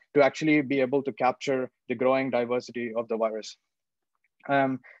to actually be able to capture the growing diversity of the virus.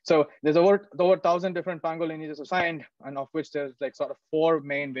 So there's over 1,000 different Pango lineages assigned, and of which there's like sort of 4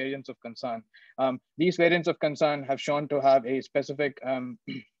 main variants of concern. These variants of concern have shown to have a specific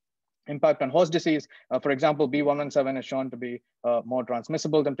impact on host disease. For example, B117 is shown to be more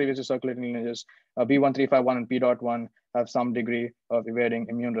transmissible than previously circulating lineages. B1351 and P.1 have some degree of evading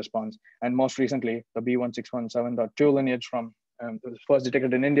immune response. And most recently, the B1617.2 lineage from first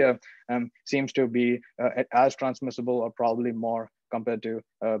detected in India seems to be as transmissible or probably more compared to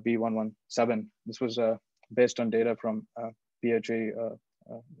B117. This was based on data from Ph.D.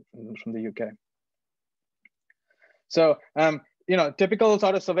 from the UK. So, typical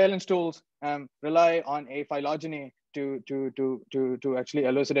sort of surveillance tools rely on a phylogeny to actually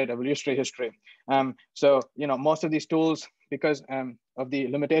elucidate evolutionary history. So, most of these tools, because of the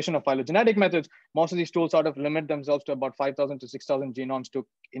limitation of phylogenetic methods, most of these tools sort of limit themselves to about 5,000 to 6,000 genomes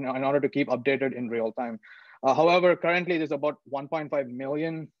in order to keep updated in real time. However, currently there's about 1.5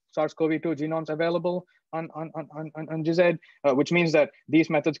 million SARS-CoV-2 genomes available on GZ, which means that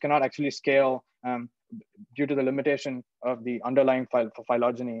these methods cannot actually scale due to the limitation of the underlying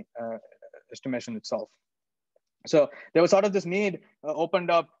phylogeny estimation itself. So there was sort of this need opened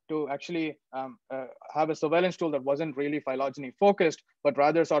up to actually have a surveillance tool that wasn't really phylogeny focused, but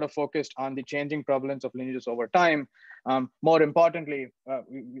rather sort of focused on the changing prevalence of lineages over time. More importantly,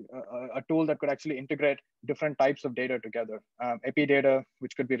 a tool that could actually integrate different types of data together, epi data,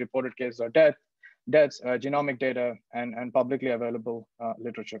 which could be reported cases or deaths, genomic data, and publicly available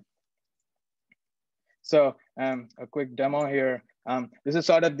literature. So a quick demo here. This is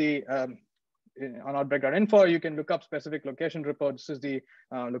sort of the on Outbreak.info, you can look up specific location reports. This is the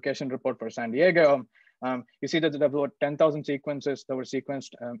location report for San Diego. You see that there were 10,000 sequences that were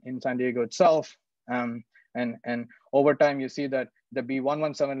sequenced in San Diego itself. And over time, you see that the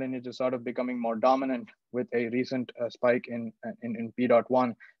B117 lineage is sort of becoming more dominant with a recent spike in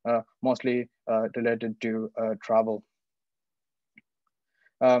P.1, mostly related to travel.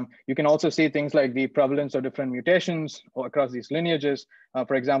 You can also see things like the prevalence of different mutations across these lineages.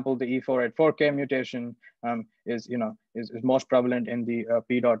 For example, the E484K mutation is most prevalent in the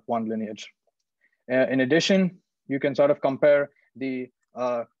P.1 lineage. In addition, you can sort of compare the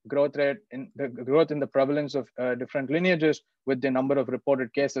growth in the prevalence of different lineages with the number of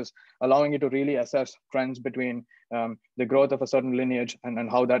reported cases, allowing you to really assess trends between the growth of a certain lineage and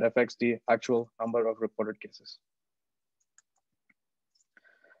how that affects the actual number of reported cases.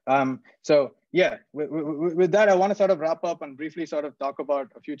 So yeah, with that, I want to sort of wrap up and briefly sort of talk about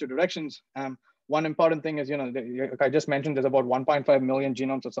future directions. One important thing is, like I just mentioned, there's about 1.5 million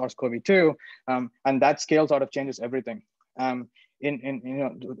genomes of SARS-CoV-2, and that scale sort of changes everything.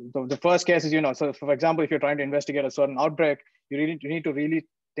 The first case is, so for example, if you're trying to investigate a certain outbreak, you need to really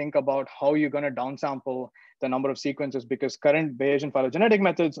think about how you're going to downsample the number of sequences, because current Bayesian phylogenetic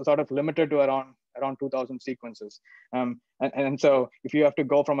methods are sort of limited to around around 2,000 sequences. And so if you have to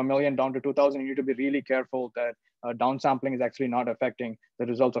go from 1 million down to 2,000, you need to be really careful that downsampling is actually not affecting the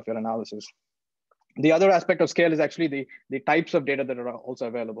results of your analysis. The other aspect of scale is actually the types of data that are also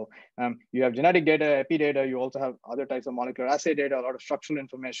available. You have genetic data, epi data, you also have other types of molecular assay data, a lot of structural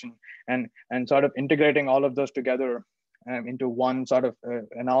information, and sort of integrating all of those together into one sort of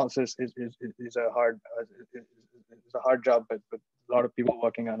analysis is a hard job, but a lot of people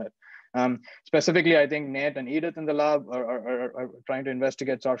working on it. Specifically, I think Nate and Edith in the lab are trying to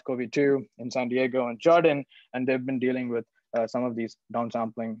investigate SARS-CoV-2 in San Diego and Jordan, and they've been dealing with some of these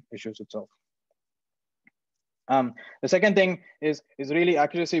downsampling issues itself. The second thing is really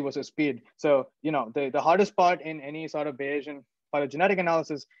accuracy versus speed. So, you know, the hardest part in any sort of Bayesian phylogenetic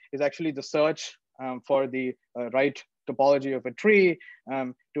analysis is actually the search for the right topology of a tree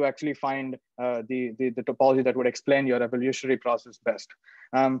to actually find the topology that would explain your evolutionary process best.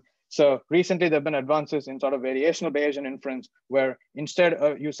 So recently there have been advances in sort of variational Bayesian inference, where instead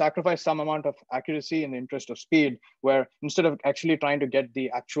you sacrifice some amount of accuracy in the interest of speed, where instead of actually trying to get the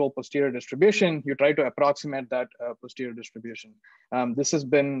actual posterior distribution, you try to approximate that posterior distribution. This has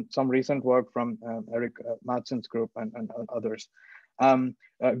been some recent work from Eric Madsen's group and others.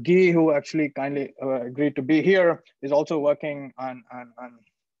 Guy, who actually kindly agreed to be here, is also working on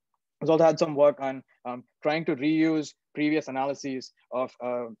has also had some work on trying to reuse previous analyses of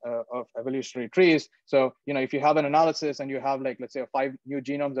evolutionary trees. So, you know, if you have an analysis and you have, like, let's say 5 new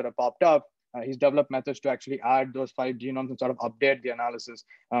genomes that have popped up, he's developed methods to actually add those 5 genomes and sort of update the analysis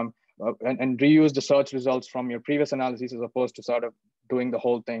and reuse the search results from your previous analyses, as opposed to sort of doing the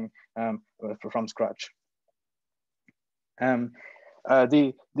whole thing from scratch. On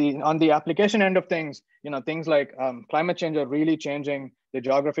the application end of things, you know, things like climate change are really changing the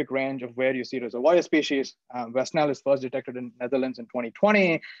geographic range of where you see reservoir species. West Nile is first detected in Netherlands in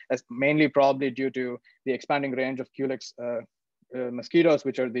 2020, as mainly probably due to the expanding range of Culex mosquitoes,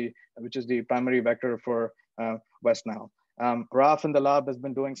 which is the primary vector for West Nile. Raf in the lab has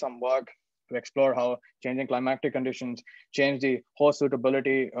been doing some work to explore how changing climatic conditions change the host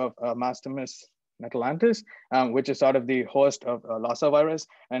suitability of Mastomus natalantis, which is sort of the host of Lassa virus.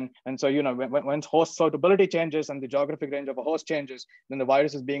 And so, you know, when host suitability changes and the geographic range of a host changes, then the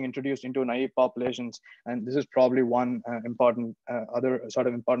virus is being introduced into naive populations. And this is probably one other sort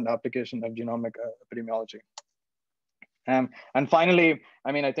of important application of genomic epidemiology. And finally,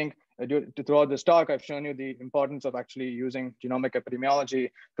 I mean, I think throughout this talk, I've shown you the importance of actually using genomic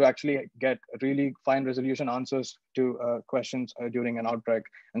epidemiology to actually get really fine resolution answers to questions during an outbreak.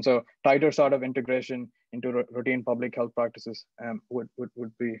 And so tighter sort of integration into routine public health practices would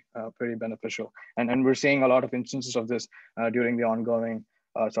be very beneficial. And we're seeing a lot of instances of this during the ongoing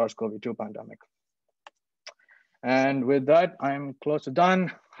SARS-CoV-2 pandemic. And with that, I'm close to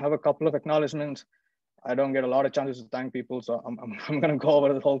done. I have a couple of acknowledgements. I don't get a lot of chances to thank people, so I'm going to go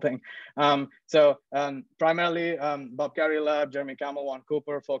over the whole thing. Primarily, Bob Carey Lab, Jeremy Camel, Juan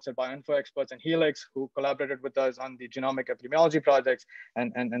Cooper, folks at Bioinfo Experts, and Helix, who collaborated with us on the genomic epidemiology projects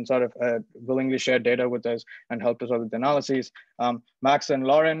and sort of willingly shared data with us and helped us with the analyses. Max and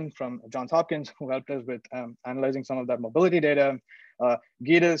Lauren from Johns Hopkins, who helped us with analyzing some of that mobility data.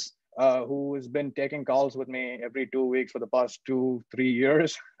 Gitas, who has been taking calls with me every 2 weeks for the past 2-3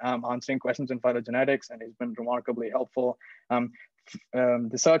 years, answering questions in phylogenetics, and he's been remarkably helpful.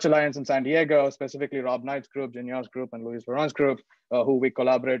 The Search Alliance in San Diego, specifically Rob Knight's group, Genia's group, and Luis Veron's group, who we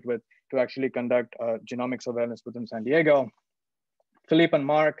collaborate with to actually conduct genomic surveillance within San Diego. Philippe and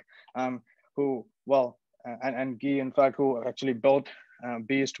Mark, and Guy, in fact, who actually built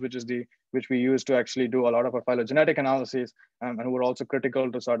Beast, which we use to actually do a lot of our phylogenetic analyses, and who are also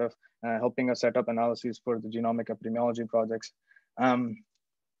critical to sort of helping us set up analyses for the genomic epidemiology projects. I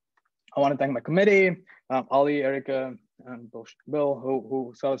want to thank my committee, Ali, Erica, and Bill,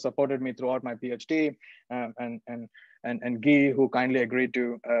 who sort of supported me throughout my PhD, and Guy, who kindly agreed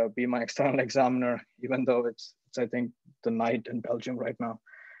to be my external examiner, even though it's I think the night in Belgium right now,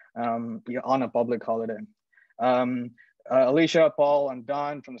 on a public holiday. Alicia, Paul, and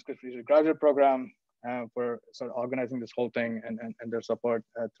Don from the Scripps Research Graduate Program for sort of organizing this whole thing and their support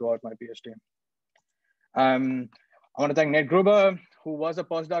throughout my PhD. I want to thank Nate Gruber, who was a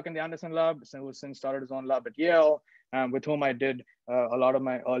postdoc in the Andersen lab, who since started his own lab at Yale, with whom I did a lot of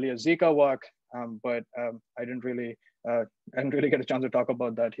my earlier Zika work, but I didn't really get a chance to talk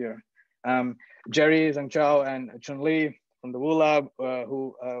about that here. Jerry Zhang Chao and Chun Li from the Wu lab,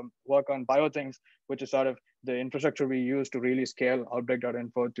 who work on BioThings, which is sort of the infrastructure we use to really scale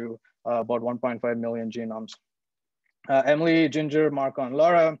outbreak.info to about 1.5 million genomes. Emily, Ginger, Marco, and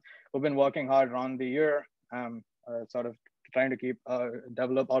Laura, who've been working hard around the year, sort of trying to keep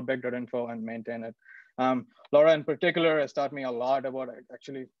develop outbreak.info and maintain it. Laura in particular has taught me a lot about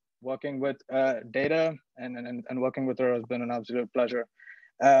actually working with data, and working with her has been an absolute pleasure.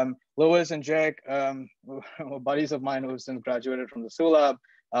 Louis and Jake were buddies of mine who have since graduated from the SU Lab.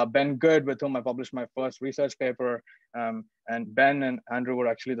 Ben Good, with whom I published my first research paper, and Ben and Andrew were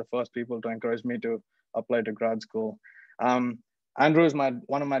actually the first people to encourage me to apply to grad school. Andrew is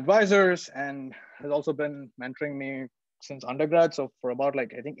one of my advisors and has also been mentoring me since undergrad, so for about I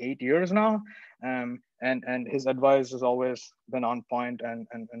think 8 years now, and his advice has always been on point and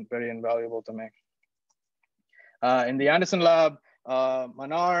very invaluable to me. In the Andersen lab,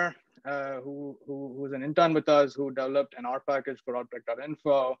 Manar, who was an intern with us, who developed an R package for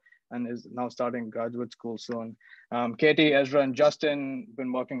Outbreak.info and is now starting graduate school soon. Katie, Ezra, and Justin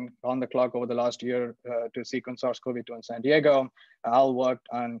been working on the clock over the last year to sequence SARS-CoV-2 in San Diego. Al worked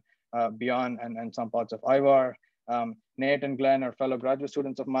on Beyond and some parts of IVAR. Nate and Glenn are fellow graduate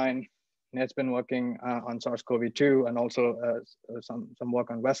students of mine. Nate's been working on SARS-CoV-2 and also some work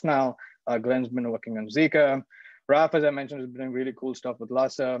on West Nile. Glenn's been working on Zika. Raf, as I mentioned, has been doing really cool stuff with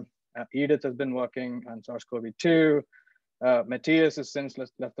Lhasa. Edith has been working on SARS-CoV-2. Matthias has since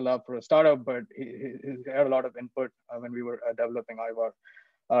left the lab for a startup, but he had a lot of input when we were developing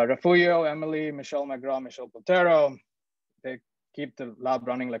IVAR. Refugio, Emily, Michelle McGraw, Michelle Platero, they keep the lab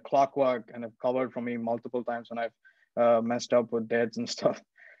running like clockwork and have covered for me multiple times when I've messed up with dates and stuff.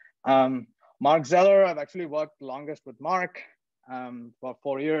 Mark Zeller, I've actually worked longest with Mark, about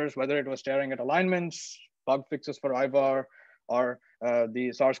 4 years, whether it was staring at alignments, bug fixes for IVAR, or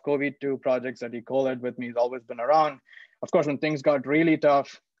the SARS-CoV-2 projects that he co-led with me. He's always been around. Of course, when things got really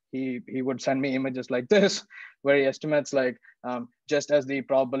tough, he would send me images like this, where he estimates just as the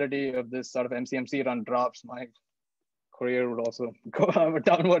probability of this sort of MCMC run drops, my career would also go on a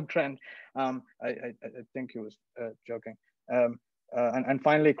downward trend. I think he was joking. And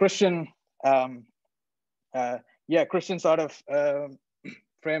finally, Kristian. Kristian sort of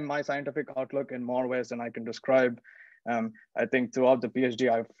framed my scientific outlook in more ways than I can describe. I think throughout the PhD,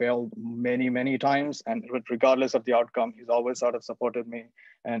 I've failed many times, and regardless of the outcome, he's always sort of supported me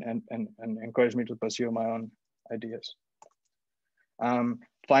and encouraged me to pursue my own ideas.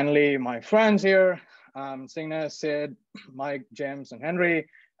 Finally, my friends here, Signe, Sid, Mike, James, and Henry,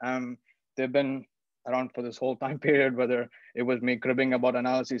 they've been around for this whole time period, whether it was me cribbing about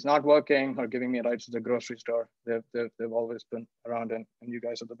analyses not working or giving me rides to the grocery store. They've always been around, and you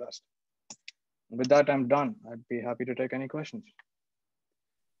guys are the best. With that, I'm done. I'd be happy to take any questions.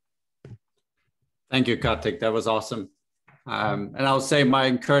 Thank you, Karthik. That was awesome. And I'll say my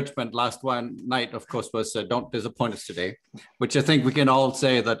encouragement last one night, of course, was don't disappoint us today, which I think we can all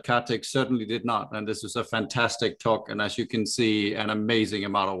say that Karthik certainly did not. And this was a fantastic talk. And as you can see, an amazing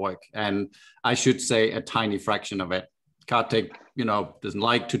amount of work. And I should say a tiny fraction of it. Karthik, doesn't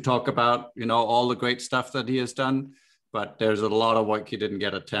like to talk about, all the great stuff that he has done, but there's a lot of work he didn't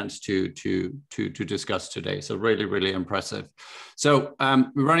get a chance to discuss today. So really, really impressive. So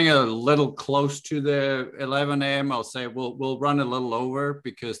we're running a little close to the 11 a.m. I'll say we'll run a little over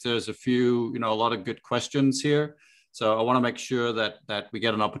because there's a lot of good questions here. So I want to make sure that we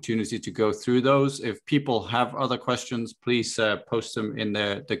get an opportunity to go through those. If people have other questions, please post them in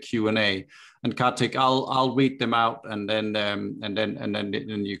the Q&A. And Karthik, I'll read them out, and then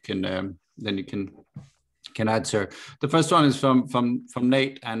you can answer. The first one is from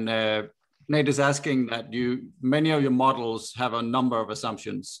Nate, and Nate is asking that many of your models have a number of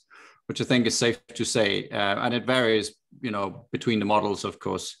assumptions, which I think is safe to say, and it varies, between the models, of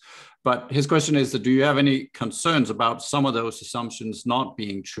course. But his question is that, do you have any concerns about some of those assumptions not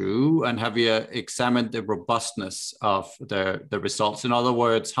being true? And have you examined the robustness of the results? In other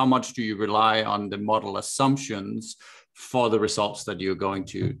words, how much do you rely on the model assumptions for the results that you're going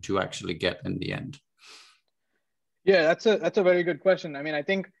to actually get in the end? Yeah, that's a very good question. I mean, I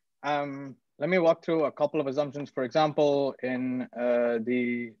think, let me walk through a couple of assumptions. For example, in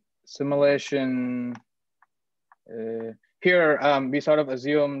the simulation here, we sort of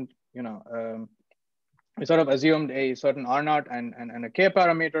assumed, a certain R naught and a K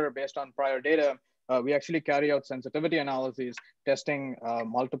parameter based on prior data. We actually carry out sensitivity analyses, testing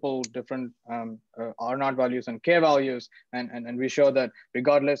multiple different R naught values and K values, and we show that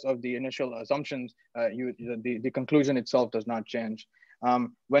regardless of the initial assumptions, the conclusion itself does not change.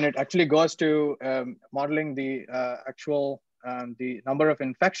 When it actually goes to modeling the the number of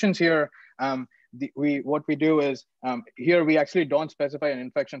infections here, what we do is, here we actually don't specify an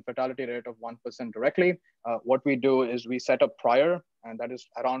infection fatality rate of 1% directly. What we do is we set up prior, and that is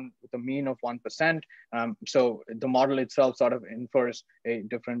around with a mean of 1%. So the model itself sort of infers a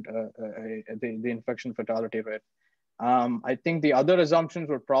different, the infection fatality rate. I think the other assumptions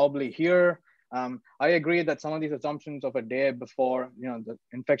were probably here. I agree that some of these assumptions of a day before, the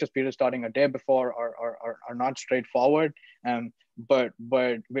infectious period starting a day before are not straightforward. But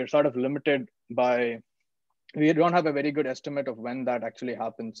we're sort of limited by, we don't have a very good estimate of when that actually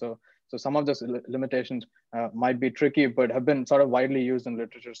happens. So some of those limitations might be tricky, but have been sort of widely used in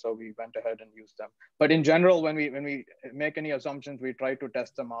literature. So we went ahead and used them. But in general, when we make any assumptions, we try to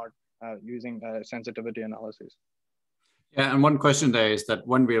test them out using sensitivity analyses. Yeah, and one question there is that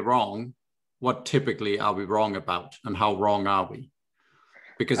when we're wrong, what typically are we wrong about, and how wrong are we?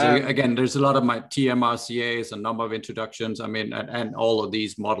 Because again, there's a lot of my TMRCAs, a number of introductions, I mean, and all of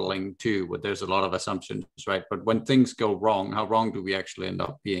these modeling too, but there's a lot of assumptions, right? But when things go wrong, how wrong do we actually end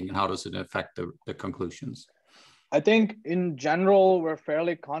up being, and how does it affect the conclusions? I think in general, we're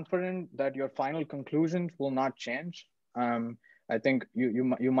fairly confident that your final conclusions will not change. I think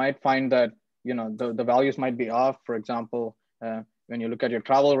you might find that, the values might be off. For example, when you look at your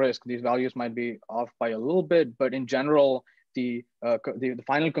travel risk, these values might be off by a little bit, but in general, the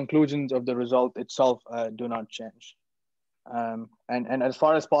final conclusions of the result itself do not change. And as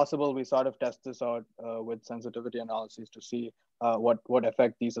far as possible, we sort of test this out with sensitivity analyses to see what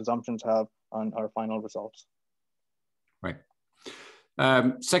effect these assumptions have on our final results. Right.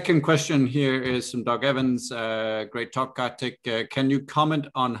 Second question here is from Doug Evans. Great talk, Karthik. Can you comment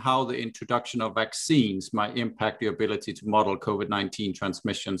on how the introduction of vaccines might impact the ability to model COVID-19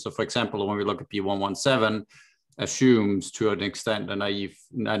 transmission? So for example, when we look at P117, assumes to an extent a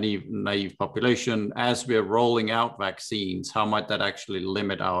naive population. As we're rolling out vaccines, how might that actually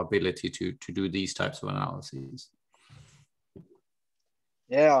limit our ability to do these types of analyses?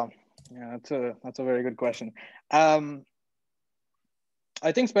 Yeah, that's a very good question.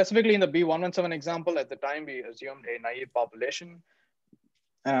 I think specifically in the B117 example, at the time we assumed a naive population.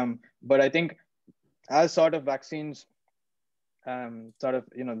 But I think as sort of vaccines,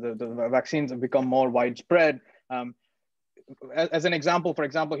 the vaccines have become more widespread. As an example, for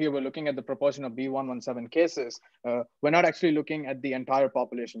example, here we're looking at the proportion of B117 cases. We're not actually looking at the entire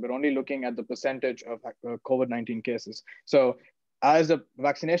population. We're only looking at the percentage of COVID-19 cases. So as the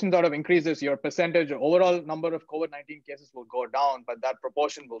vaccination sort of increases, your percentage, overall number of COVID-19 cases will go down, but that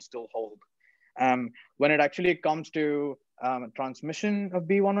proportion will still hold. When it actually comes to transmission of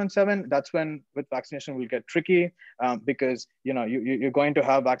B117, that's when with vaccination will get tricky because you're going to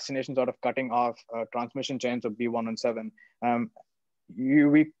have vaccination sort of cutting off transmission chains of B117.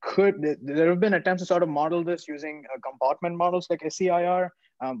 There have been attempts to sort of model this using compartment models like SCIR,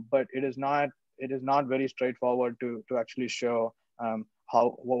 but it is not very straightforward to actually show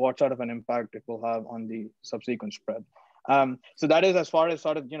what sort of an impact it will have on the subsequent spread. So that is as far as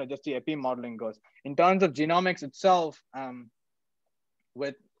sort of just the epi modeling goes. In terms of genomics itself,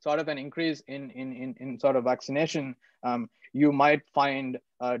 with sort of an increase in sort of vaccination, you might find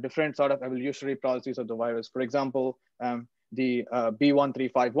different sort of evolutionary processes of the virus. For example, the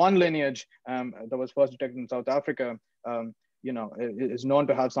B1351 lineage that was first detected in South Africa, is known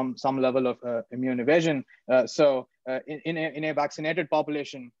to have some level of immune evasion. So in a vaccinated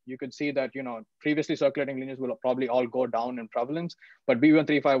population, you could see that previously circulating lineages will probably all go down in prevalence, but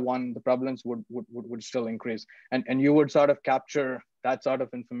B1351, the prevalence would still increase, and you would sort of capture that sort of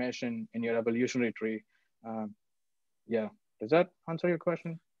information in your evolutionary tree. Yeah, does that answer your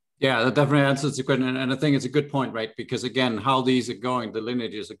question? Yeah, that definitely answers the question. And I think it's a good point, right? Because again, how these are going, the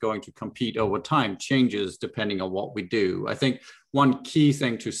lineages are going to compete over time changes depending on what we do. I think one key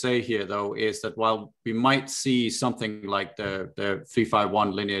thing to say here, though, is that while we might see something like the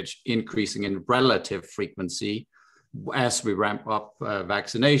 351 lineage increasing in relative frequency, as we ramp up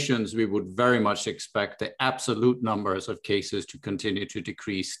vaccinations, we would very much expect the absolute numbers of cases to continue to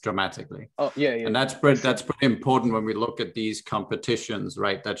decrease dramatically. Oh, yeah. And that's pretty important when we look at these competitions,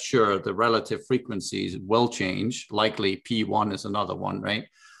 right? That sure, the relative frequencies will change. Likely P1 is another one, right?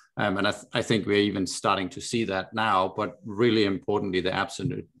 And I think we're even starting to see that now, but really importantly, the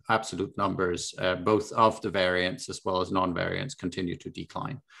absolute numbers, both of the variants as well as non-variants, continue to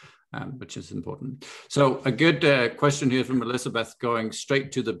decline. Which is important. So a good question here from Elizabeth, going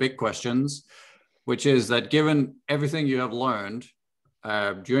straight to the big questions, which is that given everything you have learned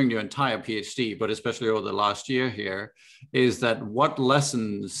during your entire PhD, but especially over the last year here, is that what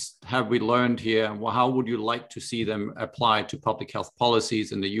lessons have we learned here, and how would you like to see them applied to public health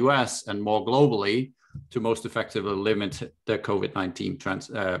policies in the US and more globally to most effectively limit the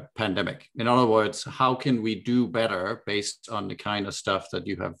COVID-19 pandemic? In other words, how can we do better based on the kind of stuff that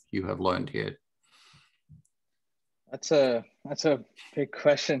you have learned here? That's a big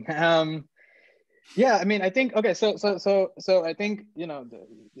question. Yeah, I mean, I think, okay, so I think,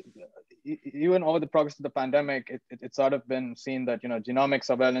 even over the progress of the pandemic, it's sort of been seen that, genomic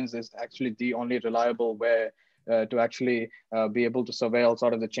surveillance is actually the only reliable way to actually be able to surveil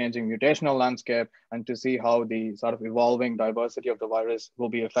sort of the changing mutational landscape and to see how the sort of evolving diversity of the virus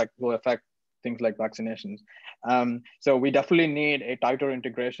will affect things like vaccinations. So we definitely need a tighter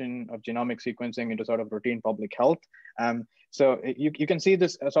integration of genomic sequencing into sort of routine public health. So you can see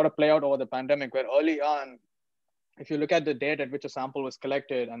this sort of play out over the pandemic, where early on, if you look at the date at which a sample was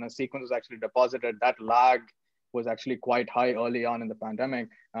collected and a sequence was actually deposited, that lag was actually quite high early on in the pandemic.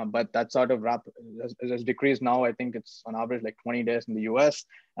 But that sort of has decreased now. I think it's on average like 20 days in the US.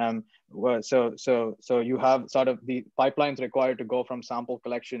 So you have sort of the pipelines required to go from sample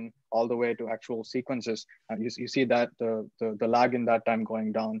collection all the way to actual sequences. You see that the lag in that time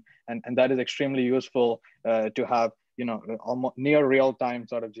going down. And that is extremely useful to have, almost near real-time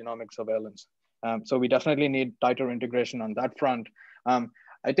sort of genomic surveillance. So we definitely need tighter integration on that front.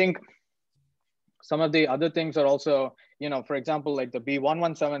 I think some of the other things are also, for example, like the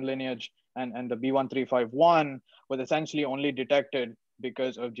B117 lineage and the B1351 was essentially only detected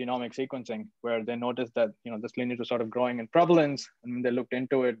because of genomic sequencing, where they noticed that, this lineage was sort of growing in prevalence. And when they looked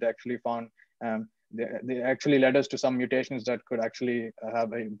into it, they actually found, they actually led us to some mutations that could actually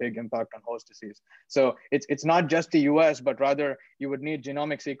have a big impact on host disease. So it's not just the US, but rather you would need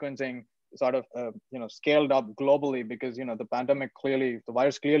genomic sequencing sort of scaled up globally, because the pandemic the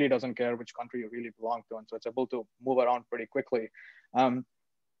virus clearly doesn't care which country you really belong to, and so it's able to move around pretty quickly. So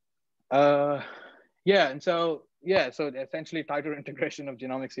essentially tighter integration of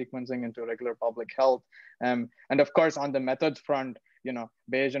genomic sequencing into regular public health. And of course, on the methods front,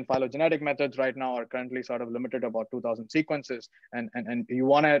 Bayesian phylogenetic methods right now are currently sort of limited to about 2,000 sequences. And you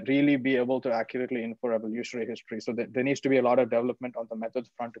want to really be able to accurately infer evolutionary history. So there needs to be a lot of development on the methods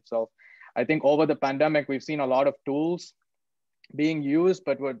front itself. I think over the pandemic, we've seen a lot of tools being used,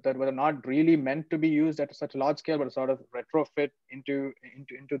 but that were not really meant to be used at such a large scale, but sort of retrofit into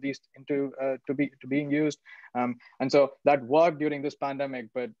being used. And so that worked during this pandemic,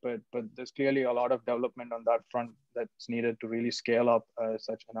 but there's clearly a lot of development on that front that's needed to really scale up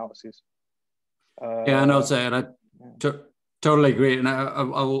such analyses. Yeah, no, I totally agree, and I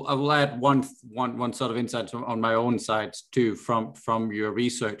will add one sort of insight on my own side too from your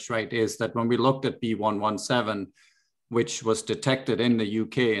research, right? Is that when we looked at B117, which was detected in the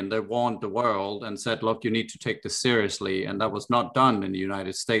UK, and they warned the world and said, look, you need to take this seriously. And that was not done in the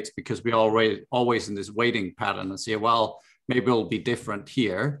United States, because we are always in this waiting pattern and say, well, maybe it'll be different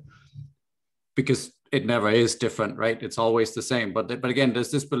here, because it never is different, right? It's always the same. But again,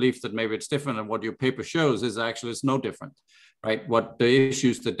 there's this belief that maybe it's different, and what your paper shows is actually it's no different, right? What the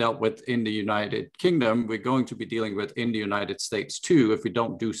issues that dealt with in the United Kingdom, we're going to be dealing with in the United States too, if we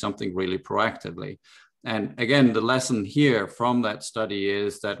don't do something really proactively. And again, the lesson here from that study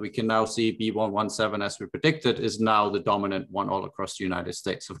is that we can now see B117, as we predicted, is now the dominant one all across the United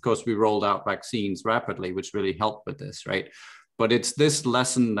States. Of course, we rolled out vaccines rapidly, which really helped with this, right? But it's this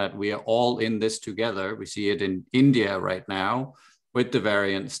lesson that we are all in this together. We see it in India right now with the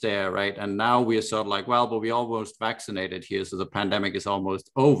variants there, right? And now we are sort of like, well, but we almost vaccinated here, so the pandemic is almost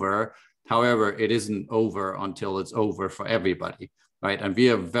over. However, it isn't over until it's over for everybody. Right, and we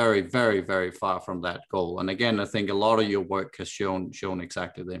are very, very, very far from that goal. And again, I think a lot of your work has shown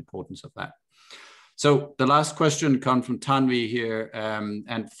exactly the importance of that. So the last question comes from Tanvi here,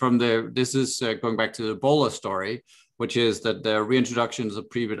 and from this is going back to the Ebola story, which is that the reintroductions of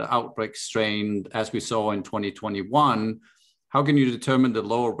previous outbreak strain, as we saw in 2021. How can you determine the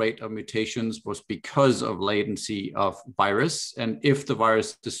lower rate of mutations was because of latency of virus? And if the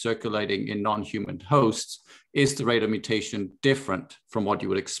virus is circulating in non-human hosts, is the rate of mutation different from what you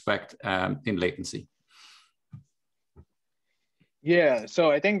would expect in latency? Yeah,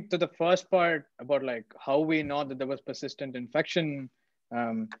 so I think to the first part about like how we know that there was persistent infection,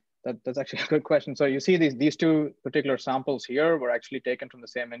 that's actually a good question. So you see these two particular samples here were actually taken from the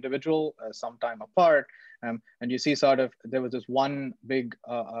same individual some time apart. And you see sort of, there was this one big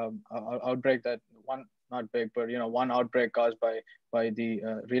outbreak not big, but one outbreak caused by the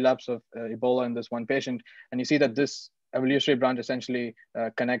relapse of Ebola in this one patient. And you see that this evolutionary branch essentially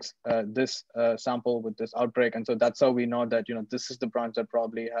connects this sample with this outbreak. And so that's how we know that, this is the branch that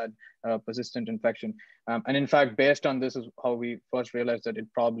probably had persistent infection. And in fact, based on this is how we first realized that it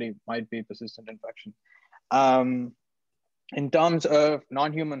probably might be persistent infection. In terms of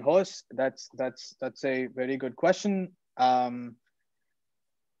non-human hosts, that's a very good question.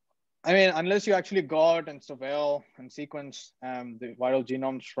 I mean, unless you actually go out and surveil and sequence the viral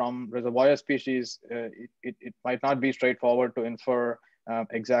genomes from reservoir species, it might not be straightforward to infer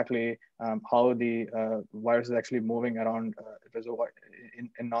exactly how the virus is actually moving around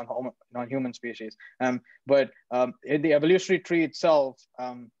in non-human species. But in the evolutionary tree itself,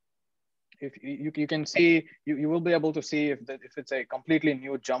 if you can see, you will be able to see if it's a completely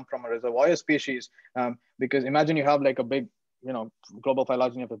new jump from a reservoir species, because imagine you have like a big, global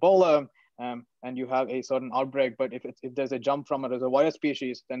phylogeny of Ebola, and you have a certain outbreak, but if there's a jump from a reservoir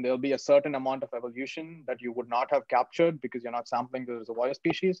species, then there'll be a certain amount of evolution that you would not have captured because you're not sampling the reservoir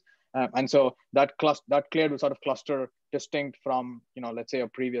species. And so that clade will sort of cluster distinct from, let's say a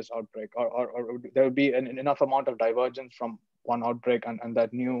previous outbreak, or there will be enough amount of divergence from one outbreak and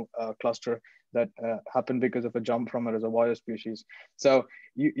that new cluster that happened because of a jump from a reservoir species. So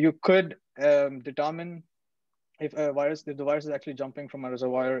you could determine if the virus is actually jumping from a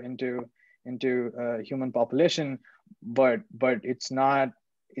reservoir into human population, but it's not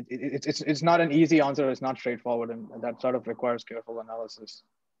an easy answer. It's not straightforward, and that sort of requires careful analysis.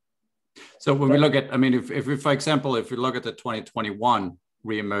 So when we look at, I mean, if we, for example, if we look at the 2021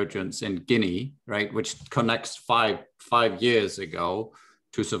 reemergence in Guinea, right, which connects five years ago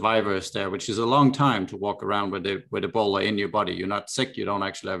to survivors there, which is a long time to walk around with Ebola in your body. You're not sick, you don't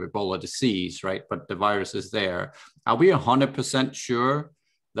actually have Ebola disease, right? But the virus is there. Are we 100% sure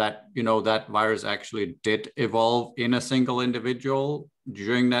that, that virus actually did evolve in a single individual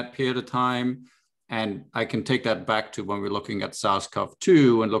during that period of time? And I can take that back to when we're looking at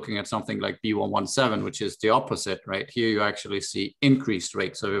SARS-CoV-2 and looking at something like B117, which is the opposite, right? Here you actually see increased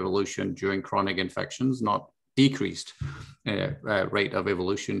rates of evolution during chronic infections, not decreased rate of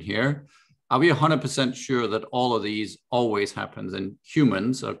evolution here. Are we 100% sure that all of these always happens in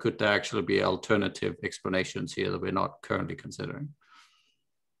humans, or could there actually be alternative explanations here that we're not currently considering?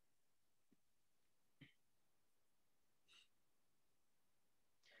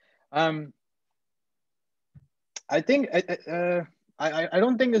 I think I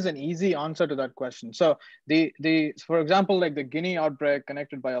don't think there's an easy answer to that question. So for example, like the Guinea outbreak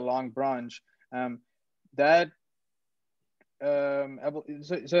connected by a long branch, that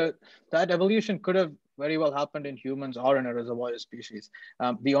evolution could have very well happened in humans or in a reservoir species.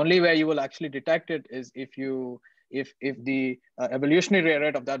 The only way you will actually detect it is if the evolutionary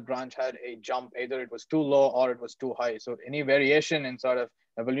rate of that branch had a jump, either it was too low or it was too high. So any variation in sort of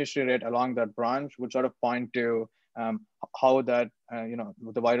evolutionary rate along that branch would sort of point to how that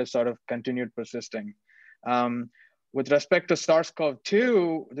the virus sort of continued persisting. With respect to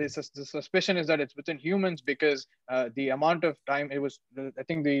SARS-CoV-2, the suspicion is that it's within humans because the amount of time it was, I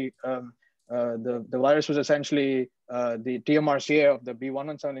think the virus was essentially the TMRCA of the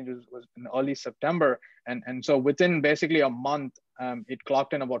B117 was in early September. And so within basically a month, it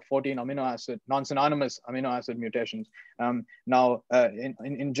clocked in about 14 non-synonymous amino acid mutations. Now,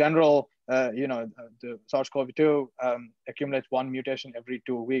 in general, the SARS-CoV-2 accumulates one mutation every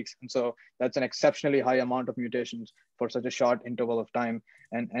 2 weeks. And so that's an exceptionally high amount of mutations for such a short interval of time.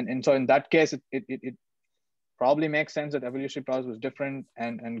 And so in that case, it probably makes sense that evolutionary process was different.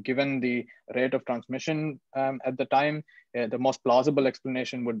 And given the rate of transmission at the time, the most plausible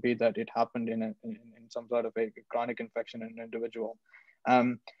explanation would be that it happened in some sort of a chronic infection in an individual.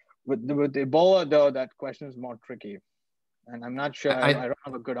 With Ebola, though, that question is more tricky. And I'm not sure, I don't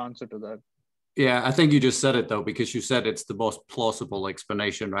have a good answer to that. Yeah, I think you just said it, though, because you said it's the most plausible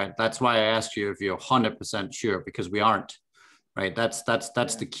explanation, right? That's why I asked you if you're 100% sure, because we aren't. Right, that's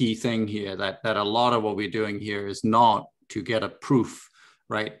the key thing here, that a lot of what we're doing here is not to get a proof,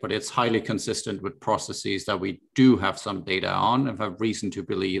 right? But it's highly consistent with processes that we do have some data on and have reason to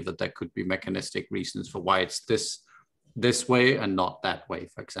believe that there could be mechanistic reasons for why it's this way and not that way,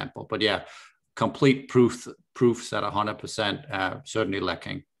 for example. But yeah, complete proofs at 100% certainly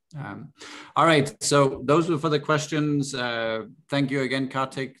lacking. All right, so those were for the questions. Thank you again,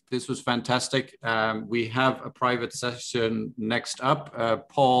 Karthik. This was fantastic. We have a private session next up.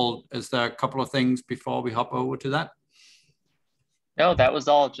 Paul, is there a couple of things before we hop over to that? No, that was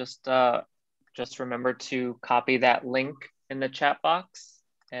all. Just remember to copy that link in the chat box,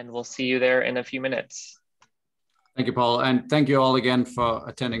 and we'll see you there in a few minutes. Thank you, Paul, and thank you all again for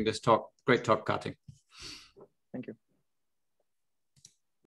attending this talk. Great talk, Karthik. Thank you.